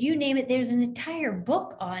 I mean, you name it, there's an entire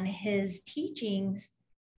book on his teachings,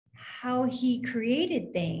 how he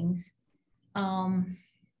created things. And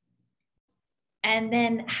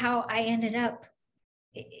then how I ended up,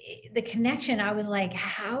 the connection, I was like,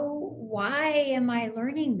 why am I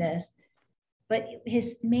learning this? But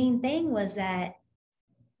his main thing was that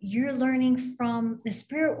you're learning from the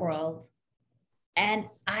spirit world, and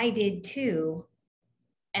I did too.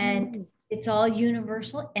 And it's all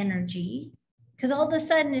universal energy Because all of a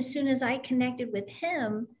sudden, as soon as I connected with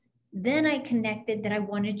him, then I connected that I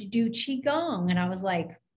wanted to do Qigong. And I was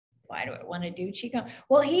like, why do I want to do Qigong?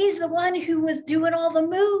 Well, he's the one who was doing all the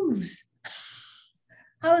moves.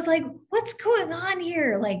 I was like, what's going on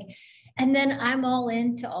here? Like, and then I'm all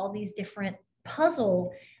into all these different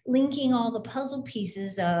linking all the puzzle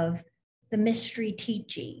pieces of the mystery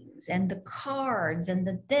teachings and the cards and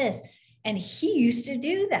the this. And he used to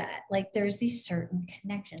do that. Like there's these certain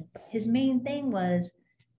connections. His main thing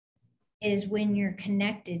is when you're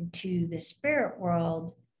connected to the spirit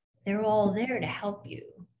world, they're all there to help you.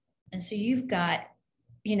 And so you've got,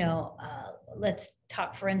 let's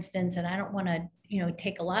talk for instance, and I don't want to,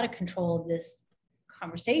 take a lot of control of this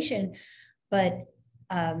conversation, but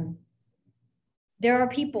there are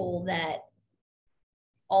people that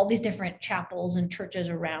all these different chapels and churches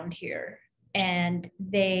around here, and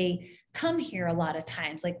they come here a lot of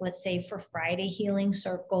times, like let's say for Friday healing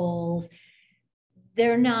circles.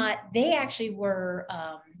 They actually were,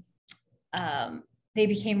 they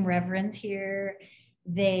became reverends here.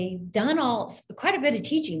 They've done quite a bit of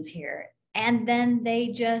teachings here. And then they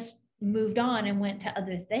just moved on and went to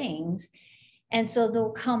other things. And so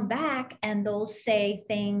they'll come back and they'll say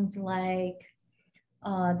things like,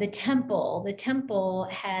 the temple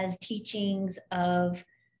has teachings of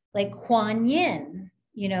like Kuan Yin.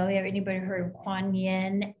 Have anybody heard of Kuan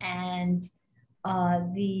Yin and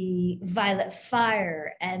the violet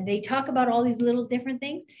fire? And they talk about all these little different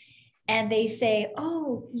things. And they say,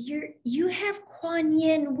 oh, you have Kuan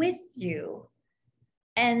Yin with you.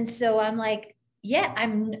 And so I'm like, yeah,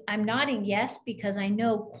 I'm nodding yes, because I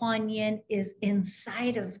know Kuan Yin is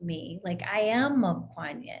inside of me. Like I am of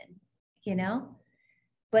Kuan Yin,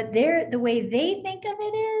 but the way they think of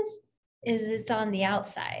it is it's on the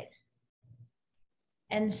outside.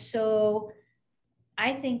 And so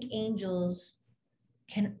I think angels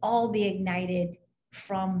can all be ignited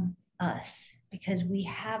from us, because we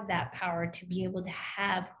have that power to be able to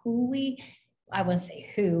have I wouldn't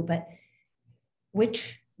say who, but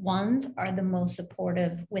which ones are the most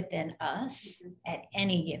supportive within us at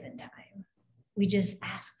any given time. We just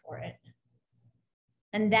ask for it.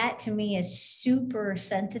 And that to me is super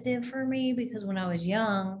sensitive for me, because when I was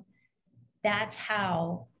young, that's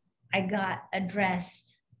how I got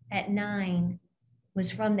addressed at 9, was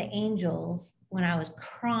from the angels when I was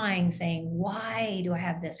crying saying, why do I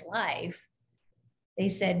have this life? They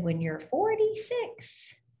said, when you're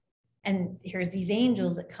 46, and here's these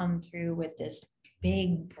angels that come through with this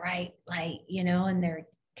big bright light, and they're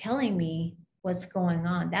telling me what's going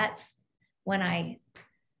on. That's when I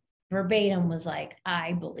verbatim was like,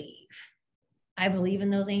 I believe in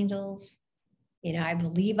those angels. I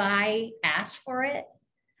believe I asked for it.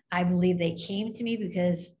 I believe they came to me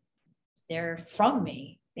because they're from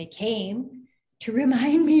me. They came to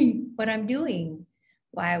remind me what I'm doing,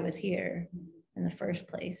 why I was here in the first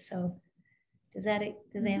place. So does that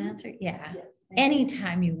answer? Yeah. Yes.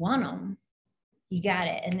 Anytime you want them, you got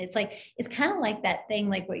it. And it's like, it's kind of like that thing,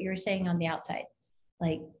 like what you're saying on the outside,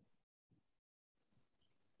 like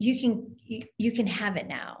you can have it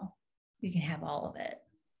now. You can have all of it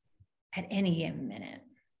at any given minute.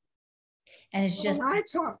 And it's just, Go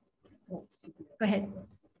ahead.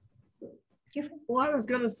 Well, I was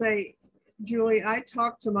going to say, Julie, I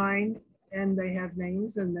talk to mine and they have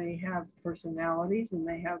names and they have personalities and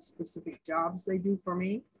they have specific jobs they do for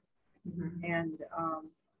me. And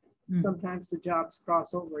sometimes the jobs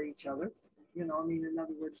cross over each other. In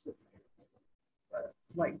other words,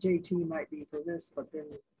 like JT might be for this, but then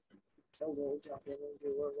so will jump in and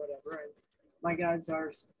do or whatever. And my guides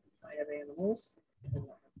are, I have animals and I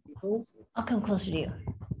have people. I'll come closer to you.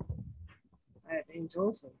 I have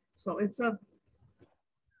angels. So it's a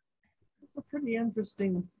pretty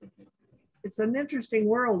interesting, it's an interesting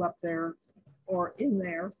world up there or in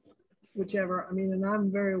there, whichever. And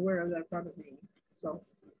I'm very aware of that part of me. So,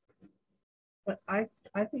 but I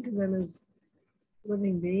think of them as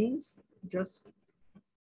living beings, just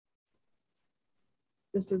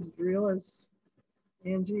as real as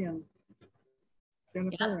Angie and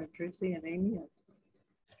Jennifer and Tracy and Amy.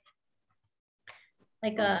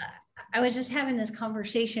 Like I was just having this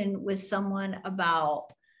conversation with someone about,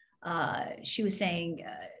 she was saying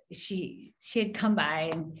she had come by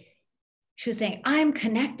and she was saying, I'm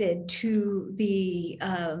connected to the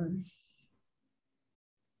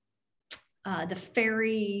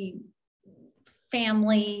fairy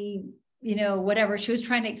family, whatever. She was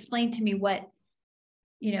trying to explain to me what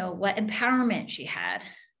empowerment she had.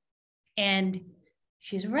 And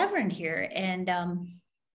she's a reverend here. And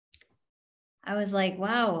I was like,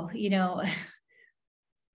 wow,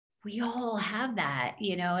 we all have that,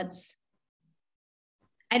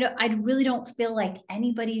 I really don't feel like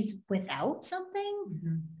anybody's without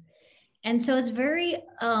something. And so it's very,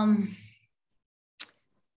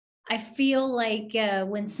 I feel like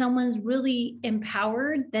when someone's really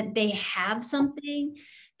empowered that they have something,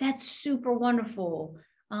 that's super wonderful.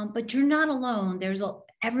 But you're not alone.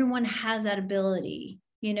 Everyone has that ability,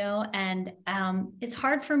 you know, and it's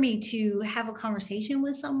hard for me to have a conversation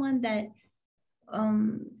with someone that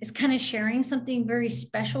is kind of sharing something very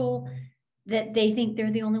special that they think they're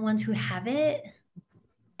the only ones who have it.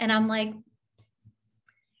 And I'm like,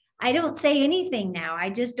 I don't say anything now. I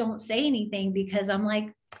just don't say anything because I'm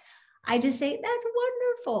like, I just say, that's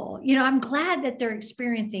wonderful. You know, I'm glad that they're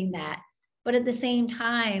experiencing that. But at the same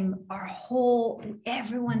time,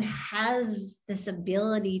 everyone has this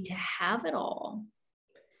ability to have it all.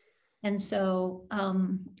 And so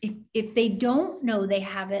if they don't know they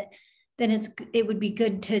have it, then it would be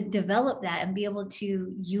good to develop that and be able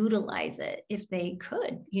to utilize it if they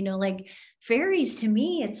could, you know, like fairies to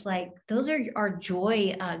me, it's like, those are our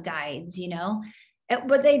joy guides, you know,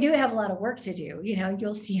 but they do have a lot of work to do. You know,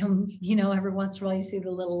 you'll see them, you know, every once in a while you see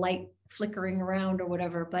the little light flickering around or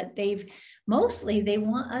whatever, but they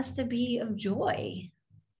want us to be of joy,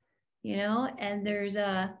 you know, and there's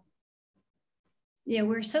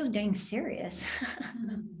we're so dang serious.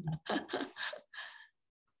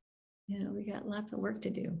 You know, we got lots of work to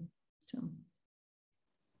do. So.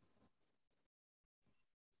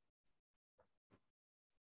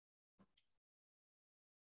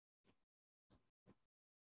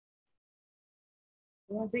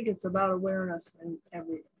 Well, I think it's about awareness in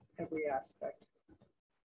every aspect.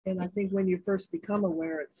 And I think when you first become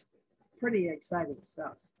aware, it's pretty exciting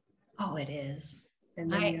stuff. Oh, it is.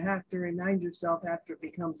 And then you have to remind yourself after it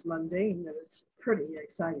becomes mundane that it's pretty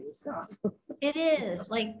exciting stuff. It is.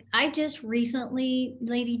 Like I just recently,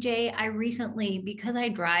 Lady J, because I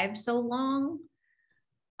drive so long,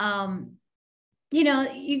 you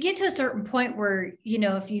know, you get to a certain point where, you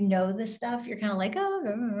know, if you know this stuff, you're kind of like,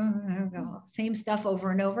 oh, same stuff over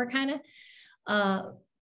and over kind of.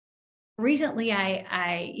 Recently,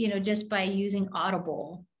 I, you know, just by using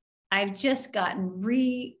Audible, I've just gotten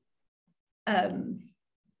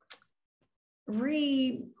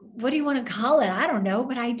what do you want to call it? I don't know,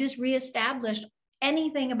 but I just reestablished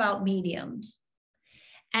anything about mediums.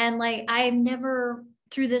 And like, I've never,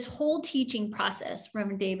 through this whole teaching process,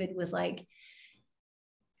 Reverend David was like,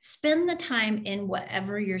 spend the time in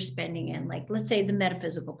whatever you're spending in, like, let's say the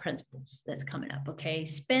metaphysical principles that's coming up. Okay.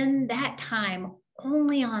 Spend that time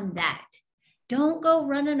only on that. Don't go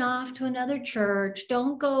running off to another church.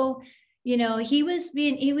 Don't go, you know, he was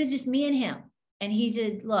just me and him. And he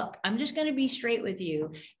said, look, I'm just going to be straight with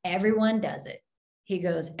you. Everyone does it. He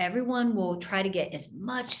goes, everyone will try to get as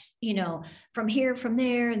much, you know, from here, from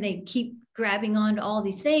there. And they keep grabbing onto all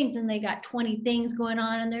these things. And they got 20 things going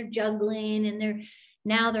on and they're juggling and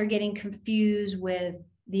now they're getting confused with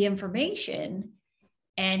the information.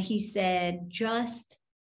 And he said, just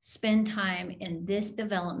spend time in this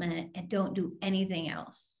development and don't do anything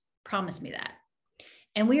else. Promise me that.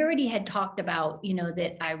 And we already had talked about, you know,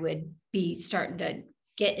 that I would be starting to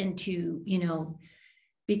get into, you know,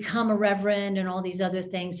 become a reverend and all these other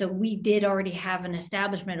things. So we did already have an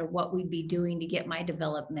establishment of what we'd be doing to get my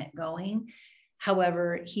development going.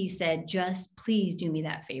 However, he said, just please do me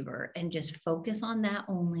that favor and just focus on that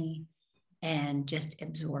only and just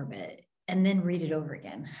absorb it and then read it over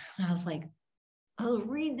again. And I was like, oh,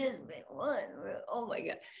 read this. Oh my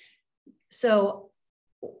God. So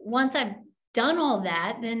once I've done all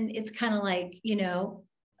that, then it's kind of like, you know,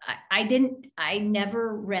 I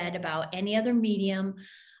never read about any other medium.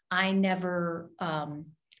 I never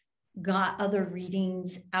got other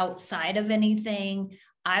readings outside of anything.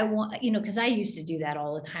 I want, you know, because I used to do that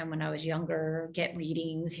all the time when I was younger, get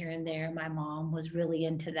readings here and there. My mom was really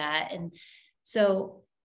into that. And so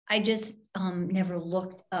I just never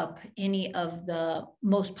looked up any of the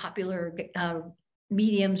most popular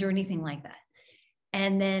mediums or anything like that.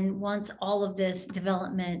 And then once all of this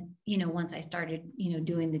development, you know, once I started, you know,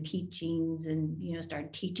 doing the teachings and, you know,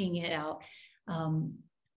 started teaching it out,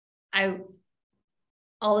 I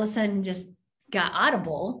all of a sudden just got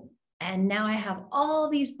Audible. And now I have all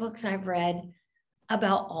these books I've read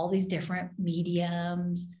about all these different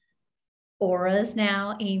mediums, auras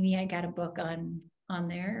now. Amy, I got a book on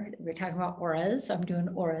there. We're talking about auras. So I'm doing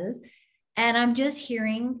auras. And I'm just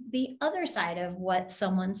hearing the other side of what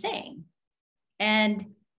someone's saying.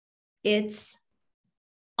 And it's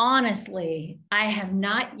honestly, I have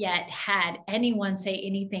not yet had anyone say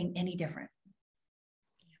anything any different.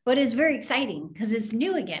 But it's very exciting because it's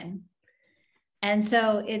new again. And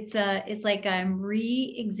so it's like I'm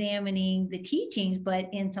re-examining the teachings, but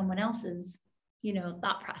in someone else's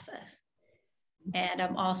thought process. And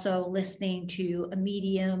I'm also listening to a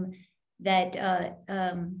medium that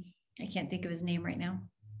I can't think of his name right now.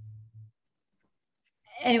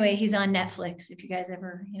 Anyway, he's on Netflix. If you guys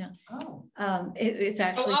ever, it's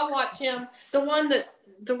actually. I'll watch him. The one that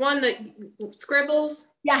scribbles.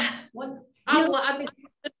 Yeah. I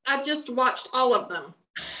just watched all of them.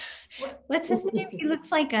 What's his name? He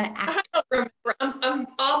looks like a. I don't remember. I'm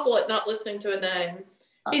awful at not listening to a name.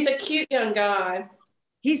 He's a cute young guy.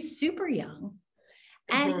 He's super young,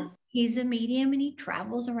 and he's a medium, and he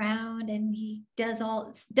travels around, and he does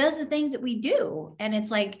the things that we do, and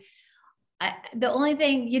it's like. The only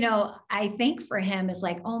thing, I think for him is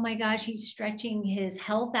like, oh my gosh, he's stretching his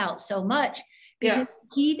health out so much because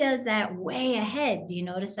he does that way ahead. Do you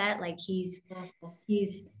notice that? Like he's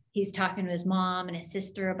talking to his mom and his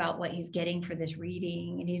sister about what he's getting for this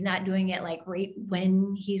reading, and he's not doing it like right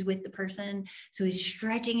when he's with the person. So he's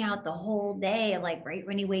stretching out the whole day. Like right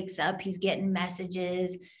when he wakes up, he's getting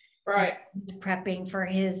messages, right? He's prepping for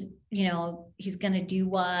his, he's going to do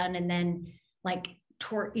one. And then like,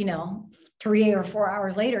 3 or 4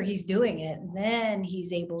 hours later, he's doing it. And then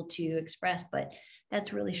he's able to express, but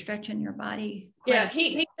that's really stretching your body. Yeah,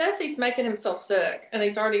 he says he's making himself sick, and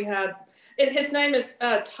he's already had it. His name is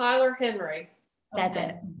Tyler Henry. That's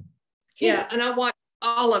it. Yeah, and I watched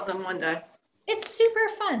all of them one day. It's super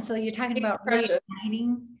fun. So you're talking about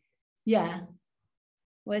reigniting. Yeah.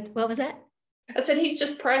 What was that? I said he's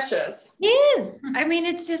just precious. He is. I mean,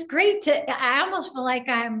 it's just great I almost feel like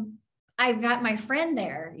I've got my friend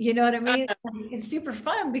there, you know what I mean? It's super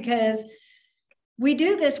fun because we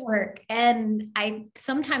do this work, and I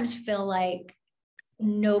sometimes feel like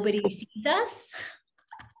nobody sees us.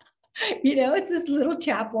 It's this little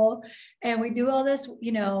chapel, and we do all this,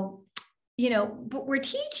 but we're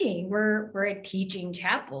teaching, we're a teaching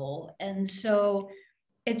chapel. And so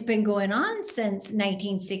it's been going on since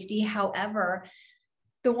 1960. However,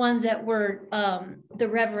 the ones that were the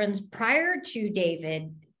reverends prior to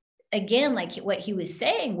David, again, like what he was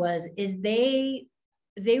saying is they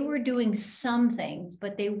were doing some things,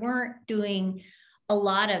 but they weren't doing a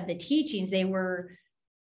lot of the teachings. They were,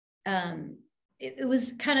 it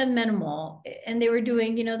was kind of minimal, and they were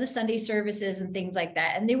doing, the Sunday services and things like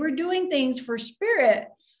that. And they were doing things for spirit,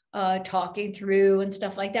 talking through and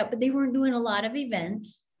stuff like that, but they weren't doing a lot of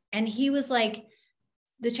events. And he was like,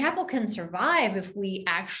 the chapel can survive if we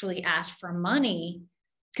actually ask for money,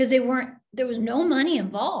 because there was no money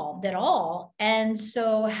involved at all. And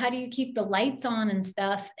so how do you keep the lights on and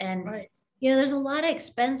stuff? And, there's a lot of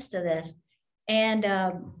expense to this. And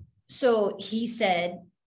so he said,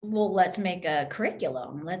 well, let's make a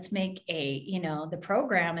curriculum. Let's make the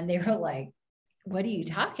program. And they were like, what are you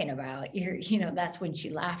talking about? That's when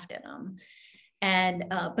she laughed at him. And,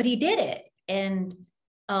 but he did it. And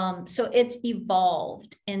so it's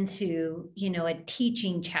evolved into, a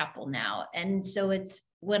teaching chapel now. And so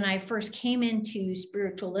when I first came into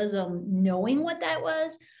spiritualism, knowing what that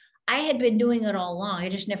was, I had been doing it all along. I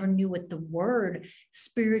just never knew what the word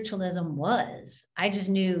spiritualism was. I just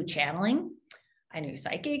knew channeling. I knew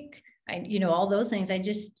psychic. All those things.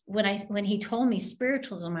 When he told me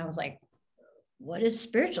spiritualism, I was like, what is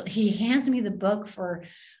spiritual? He hands me the book for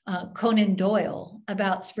Conan Doyle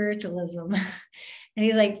about spiritualism. And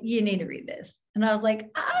he's like, you need to read this. And I was like,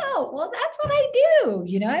 oh, well, that's what I do.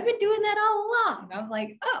 I've been doing that all along. I'm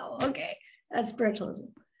like, oh, okay. That's spiritualism,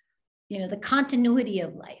 the continuity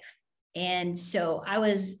of life. And so I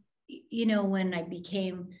was, when I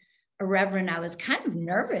became a reverend, I was kind of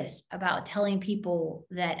nervous about telling people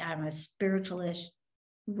that I'm a spiritualist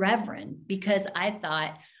reverend, because I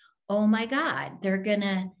thought, oh my God, they're going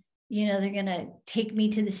to take me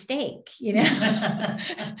to the stake,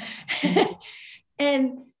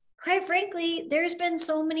 And quite frankly, there's been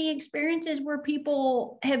so many experiences where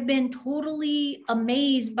people have been totally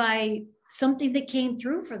amazed by something that came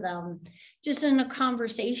through for them, just in a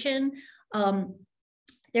conversation.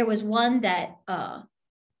 There was one that,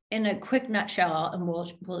 in a quick nutshell, and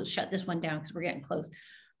we'll shut this one down because we're getting close.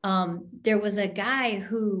 There was a guy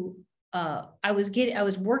who I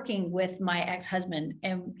was working with my ex-husband,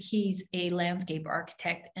 and he's a landscape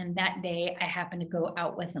architect. And that day I happened to go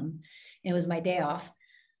out with him. It was my day off.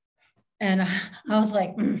 And I was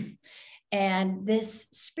like, and this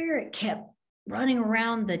spirit kept running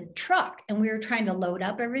around the truck, and we were trying to load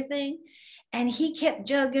up everything. And he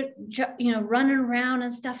kept running around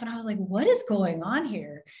and stuff. And I was like, what is going on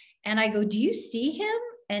here? And I go, do you see him?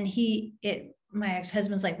 And my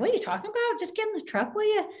ex-husband's like, what are you talking about? Just get in the truck, will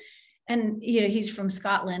you? And, he's from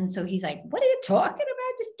Scotland. So he's like, what are you talking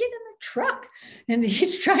about? Just get in the truck. And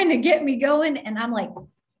he's trying to get me going. And I'm like,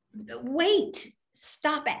 wait,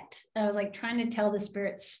 stop it. I was like trying to tell the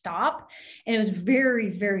spirit, stop. And it was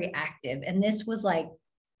very, very active. And this was like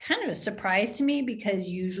kind of a surprise to me because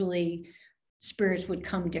usually spirits would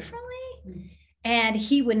come differently and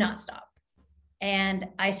he would not stop. And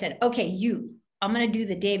I said, okay, I'm going to do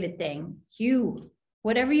the David thing.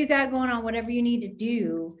 Whatever you got going on, whatever you need to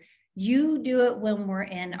do, you do it when we're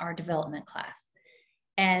in our development class.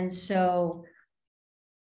 And so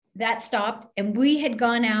that stopped, and we had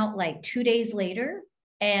gone out like 2 days later,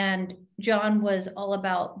 and John was all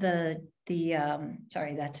about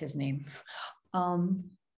sorry, that's his name. The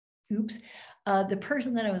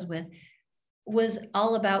person that I was with was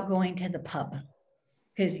all about going to the pub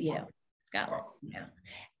because, Scotland,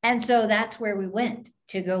 And so that's where we went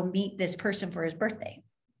to go meet this person for his birthday.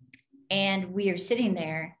 And we are sitting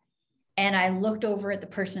there, and I looked over at the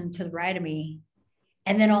person to the right of me,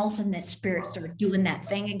 and then all of a sudden the spirit started doing that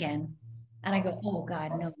thing again. And I go, oh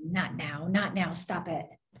God, no, not now, stop it.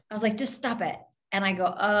 I was like, just stop it. And I go,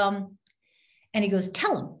 and he goes,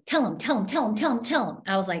 tell him.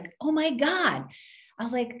 I was like, oh my God. I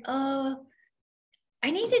was like, I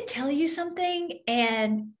need to tell you something.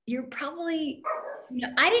 And you're probably,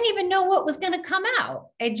 I didn't even know what was going to come out.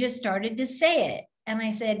 I just started to say it. And I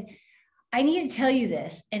said, I need to tell you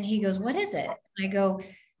this. And he goes, what is it? And I go,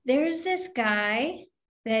 there's this guy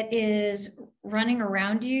that is running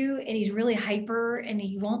around you, and he's really hyper and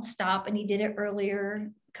he won't stop. And he did it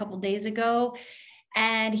earlier, a couple of days ago.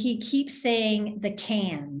 And he keeps saying the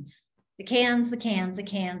cans.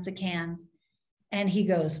 And he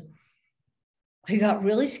goes, he got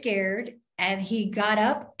really scared, and he got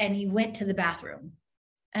up and he went to the bathroom.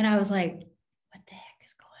 And I was like, what the heck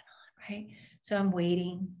is going on? Right. So I'm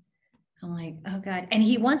waiting. I'm like, oh God. And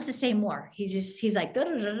he wants to say more. He's like, da,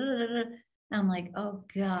 da, da, da, da. I'm like, oh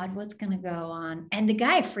God, what's going to go on? And the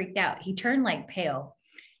guy freaked out. He turned like pale.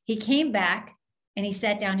 He came back and he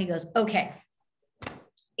sat down. He goes, okay,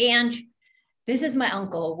 Ange, this is my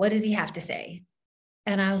uncle. What does he have to say?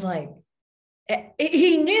 And I was like,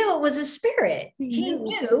 he knew it was a spirit. He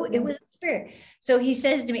knew it was a spirit. So he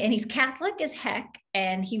says to me, and he's Catholic as heck,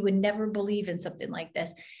 and he would never believe in something like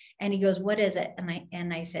this. And he goes, what is it?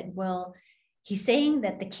 And I said, well, he's saying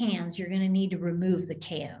that the cans, you're going to need to remove the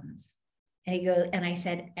cans. And he goes, and I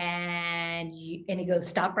said, and he goes,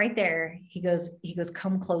 stop right there. He goes,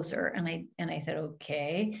 come closer. And I said,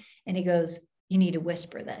 okay. And he goes, you need to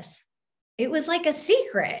whisper this. It was like a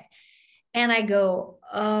secret. And I go,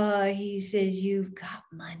 he says, you've got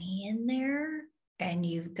money in there and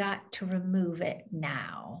you've got to remove it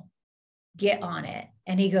now. Get on it.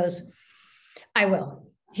 And he goes, I will.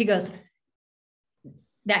 He goes,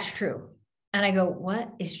 that's true. And I go, what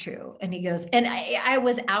is true? And he goes, and I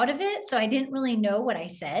was out of it. So I didn't really know what I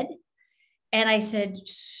said. And I said,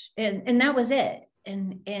 and that was it.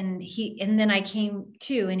 And then I came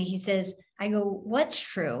to, and he says, I go, what's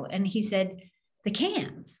true? And he said, the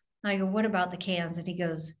cans. And I go, what about the cans? And he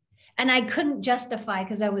goes, and I couldn't justify,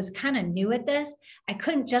 because I was kind of new at this. I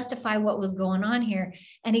couldn't justify what was going on here.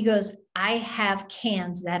 And he goes, I have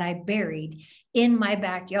cans that I buried in my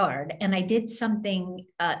backyard, and I did something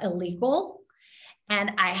illegal,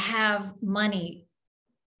 and I have money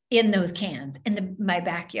in those cans in my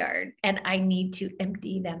backyard, and I need to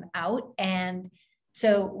empty them out. And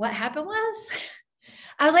so what happened was,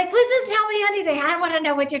 I was like, please don't tell me anything. I don't want to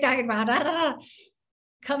know what you're talking about.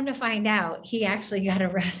 Come to find out, he actually got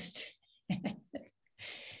arrested.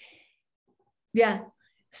 Yeah.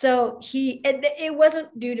 So it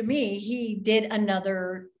wasn't due to me. He did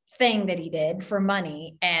another thing that he did for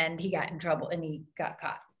money, and he got in trouble and he got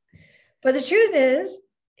caught. But the truth is,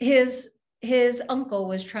 his uncle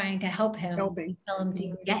was trying to help him, tell him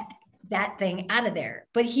to get that thing out of there.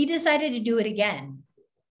 But he decided to do it again.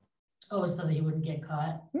 Oh, so that he wouldn't get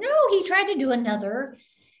caught? No, he tried to do another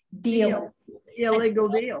deal. Illegal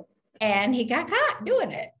deal. And he got caught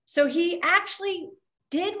doing it. So he actually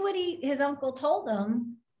did what his uncle told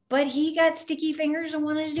him, but he got sticky fingers and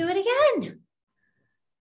wanted to do it again.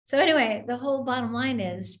 So anyway, the whole bottom line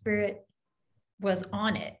is spirit was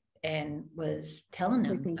on it and was telling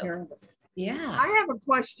them. Taking care of it. Yeah. I have a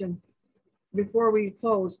question before we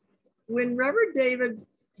close. When Reverend David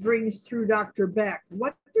brings through Dr. Beck,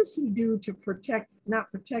 what does he do to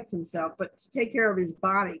not protect himself, but to take care of his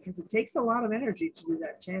body? Because it takes a lot of energy to do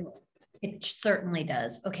that channel. It certainly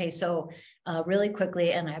does. Okay, so really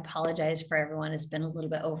quickly, and I apologize for everyone, it's been a little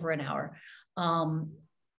bit over an hour.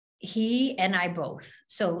 He and I both,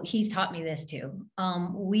 so he's taught me this too.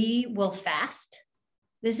 We will fast.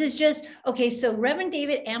 This is just, okay, so Reverend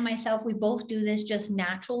David and myself, we both do this just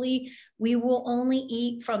naturally. We will only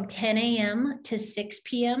eat from 10 a.m. to 6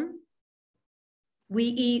 p.m. We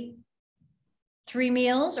eat 3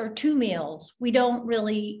 meals or 2 meals. We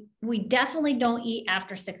definitely don't eat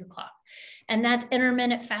after 6 o'clock. And that's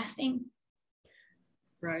intermittent fasting.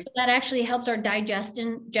 Right. So that actually helps our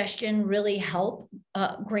digestion really help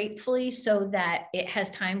gratefully, so that it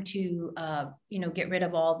has time to, get rid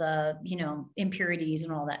of all the, impurities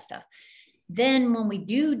and all that stuff. Then when we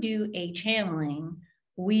do a channeling,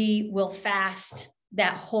 we will fast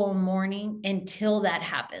that whole morning until that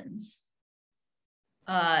happens.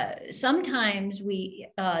 Sometimes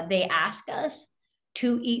they ask us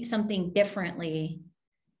to eat something differently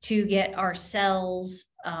to get our cells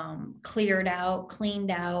cleared out,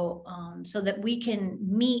 cleaned out, so that we can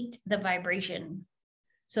meet the vibration.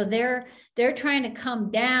 So they're trying to come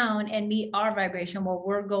down and meet our vibration while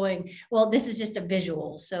we're going, well, this is just a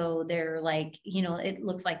visual. So they're like, it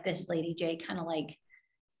looks like this, Lady J, kind of like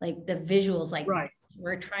the visuals, like Right.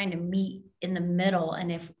 we're trying to meet in the middle.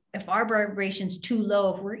 And if our vibration's too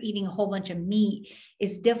low, if we're eating a whole bunch of meat,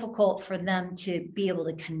 it's difficult for them to be able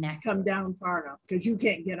to connect. Come down far enough because you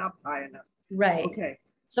can't get up high enough. Right. Okay.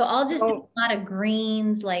 So I'll just do So- a lot of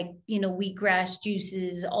greens, like, wheatgrass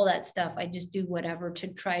juices, all that stuff. I just do whatever to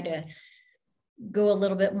try to go a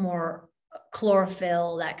little bit more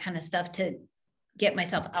chlorophyll, that kind of stuff, to get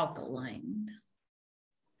myself alkaline.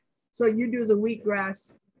 So you do the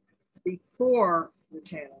wheatgrass before the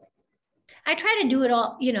channeling. I try to do it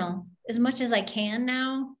all, as much as I can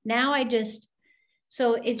now.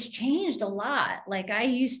 So it's changed a lot. Like I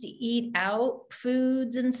used to eat out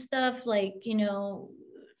foods and stuff, like,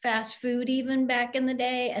 fast food even back in the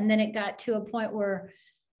day. And then it got to a point where,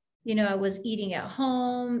 I was eating at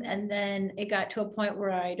home, and then it got to a point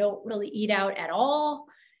where I don't really eat out at all.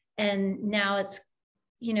 And now it's,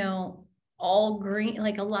 all green,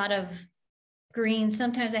 like a lot of greens.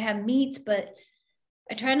 Sometimes I have meats, but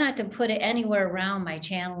I try not to put it anywhere around my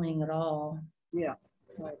channeling at all. Yeah.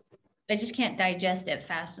 Right. I just can't digest it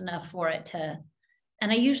fast enough for it to,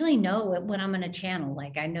 and I usually know it when I'm in a channel,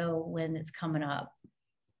 like I know when it's coming up.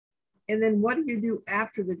 And then what do you do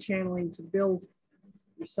after the channeling to build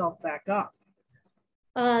yourself back up?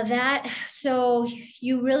 So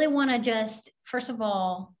you really want to just, first of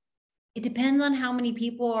all, it depends on how many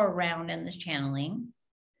people are around in this channeling.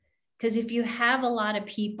 Because if you have a lot of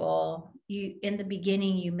people, in the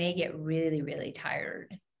beginning, you may get really, really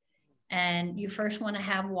tired. And you first want to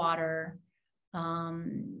have water.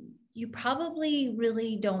 You probably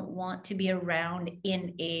really don't want to be around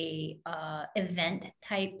in a event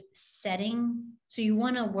type setting. So you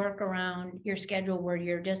want to work around your schedule where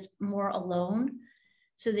you're just more alone,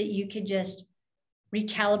 so that you could just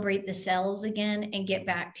recalibrate the cells again and get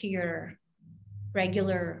back to your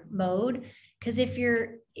regular mode. Because if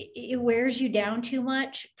it wears you down too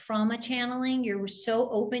much from a channeling, you're so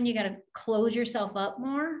open, you got to close yourself up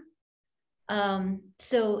more.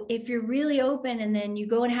 So if you're really open and then you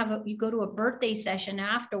go to a birthday session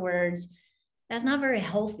afterwards, that's not very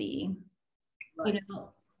healthy. Right.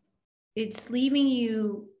 It's leaving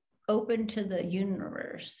you open to the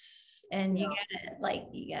universe, and you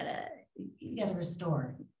gotta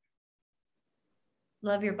restore.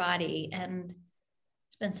 love your body and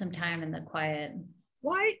spend some time in the quiet.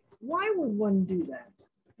 Why would one do that?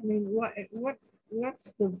 I mean,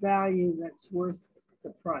 what's the value that's worth the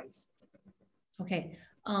price? Okay.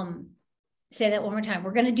 Say that one more time.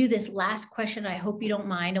 We're going to do this last question. I hope you don't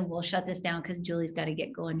mind, and we'll shut this down because Julie's got to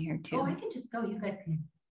get going here too. Oh, I can just go. You guys can.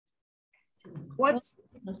 Well,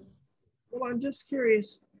 I'm just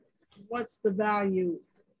curious, what's the value?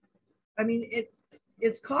 I mean,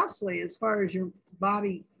 it's costly as far as your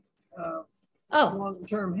body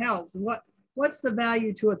long-term health. What's the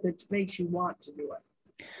value to it that makes you want to do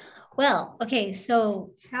it? Well, okay.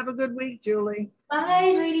 So have a good week, Julie.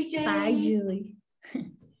 Bye, Lady J. Bye, Julie.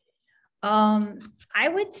 I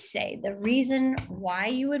would say the reason why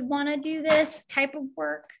you would want to do this type of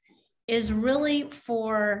work is really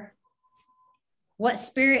for what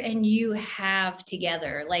spirit and you have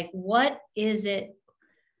together. Like, what is it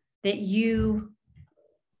that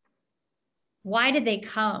why did they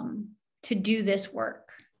come to do this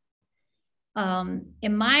work?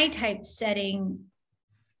 In my type setting,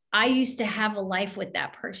 I used to have a life with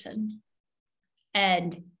that person,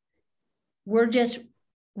 and we're just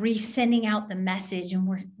resending out the message, and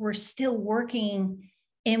we're still working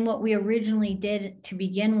in what we originally did to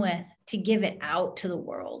begin with to give it out to the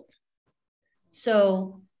world.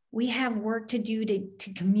 So we have work to do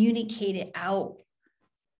to communicate it out,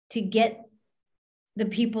 to get the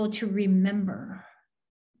people to remember.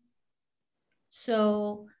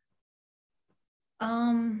 So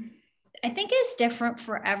I think it's different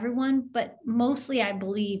for everyone, but mostly I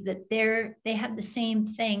believe that they have the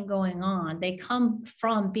same thing going on. They come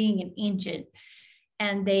from being an ancient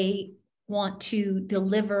and they want to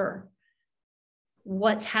deliver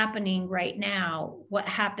what's happening right now, what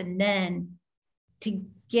happened then, to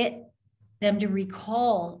get them to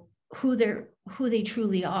recall who they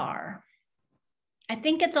truly are. I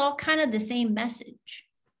think it's all kind of the same message.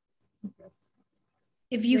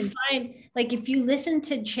 If you find, like, if you listen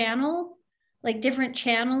to channel, like different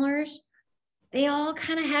channelers, they all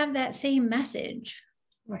kind of have that same message.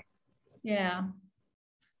 Right. Yeah.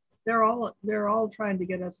 They're all trying to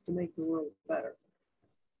get us to make the world better.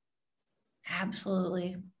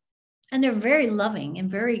 Absolutely. And they're very loving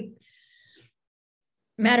and very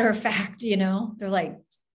matter of fact, you know, they're like,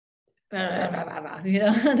 blah, blah, blah, blah, you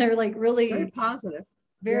know, they're like really Very positive.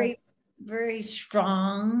 very, very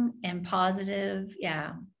strong and positive.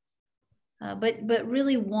 Yeah. But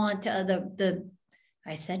really want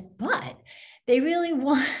I said, but they really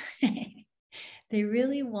want, they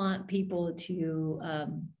really want people to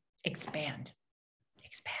expand.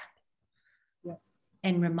 Yeah.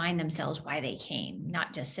 And remind themselves why they came,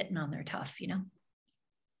 not just sitting on their tuff, you know?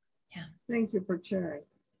 Yeah. Thank you for sharing.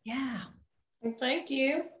 Yeah. And thank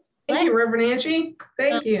you. Thank you, Reverend Angie.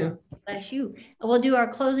 Thank you. Bless you. We'll do our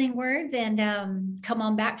closing words and come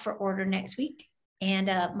on back for order next week. And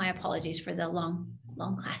my apologies for the long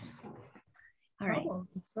class. All right. Oh,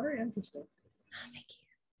 it's very interesting. Thank you.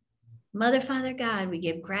 Mother, Father, God, we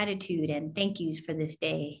give gratitude and thank yous for this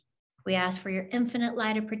day. We ask for your infinite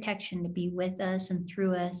light of protection to be with us and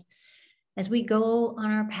through us as we go on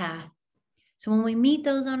our path. So when we meet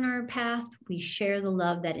those on our path, we share the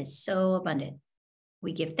love that is so abundant.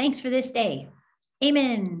 We give thanks for this day.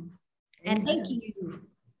 Amen. And thank you.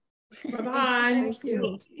 Bye-bye. Thank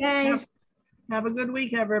you. Guys, Have a good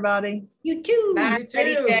week, everybody. you too. Bye,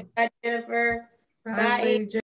 You too. Bye, Jennifer. Bye, Bye. Lady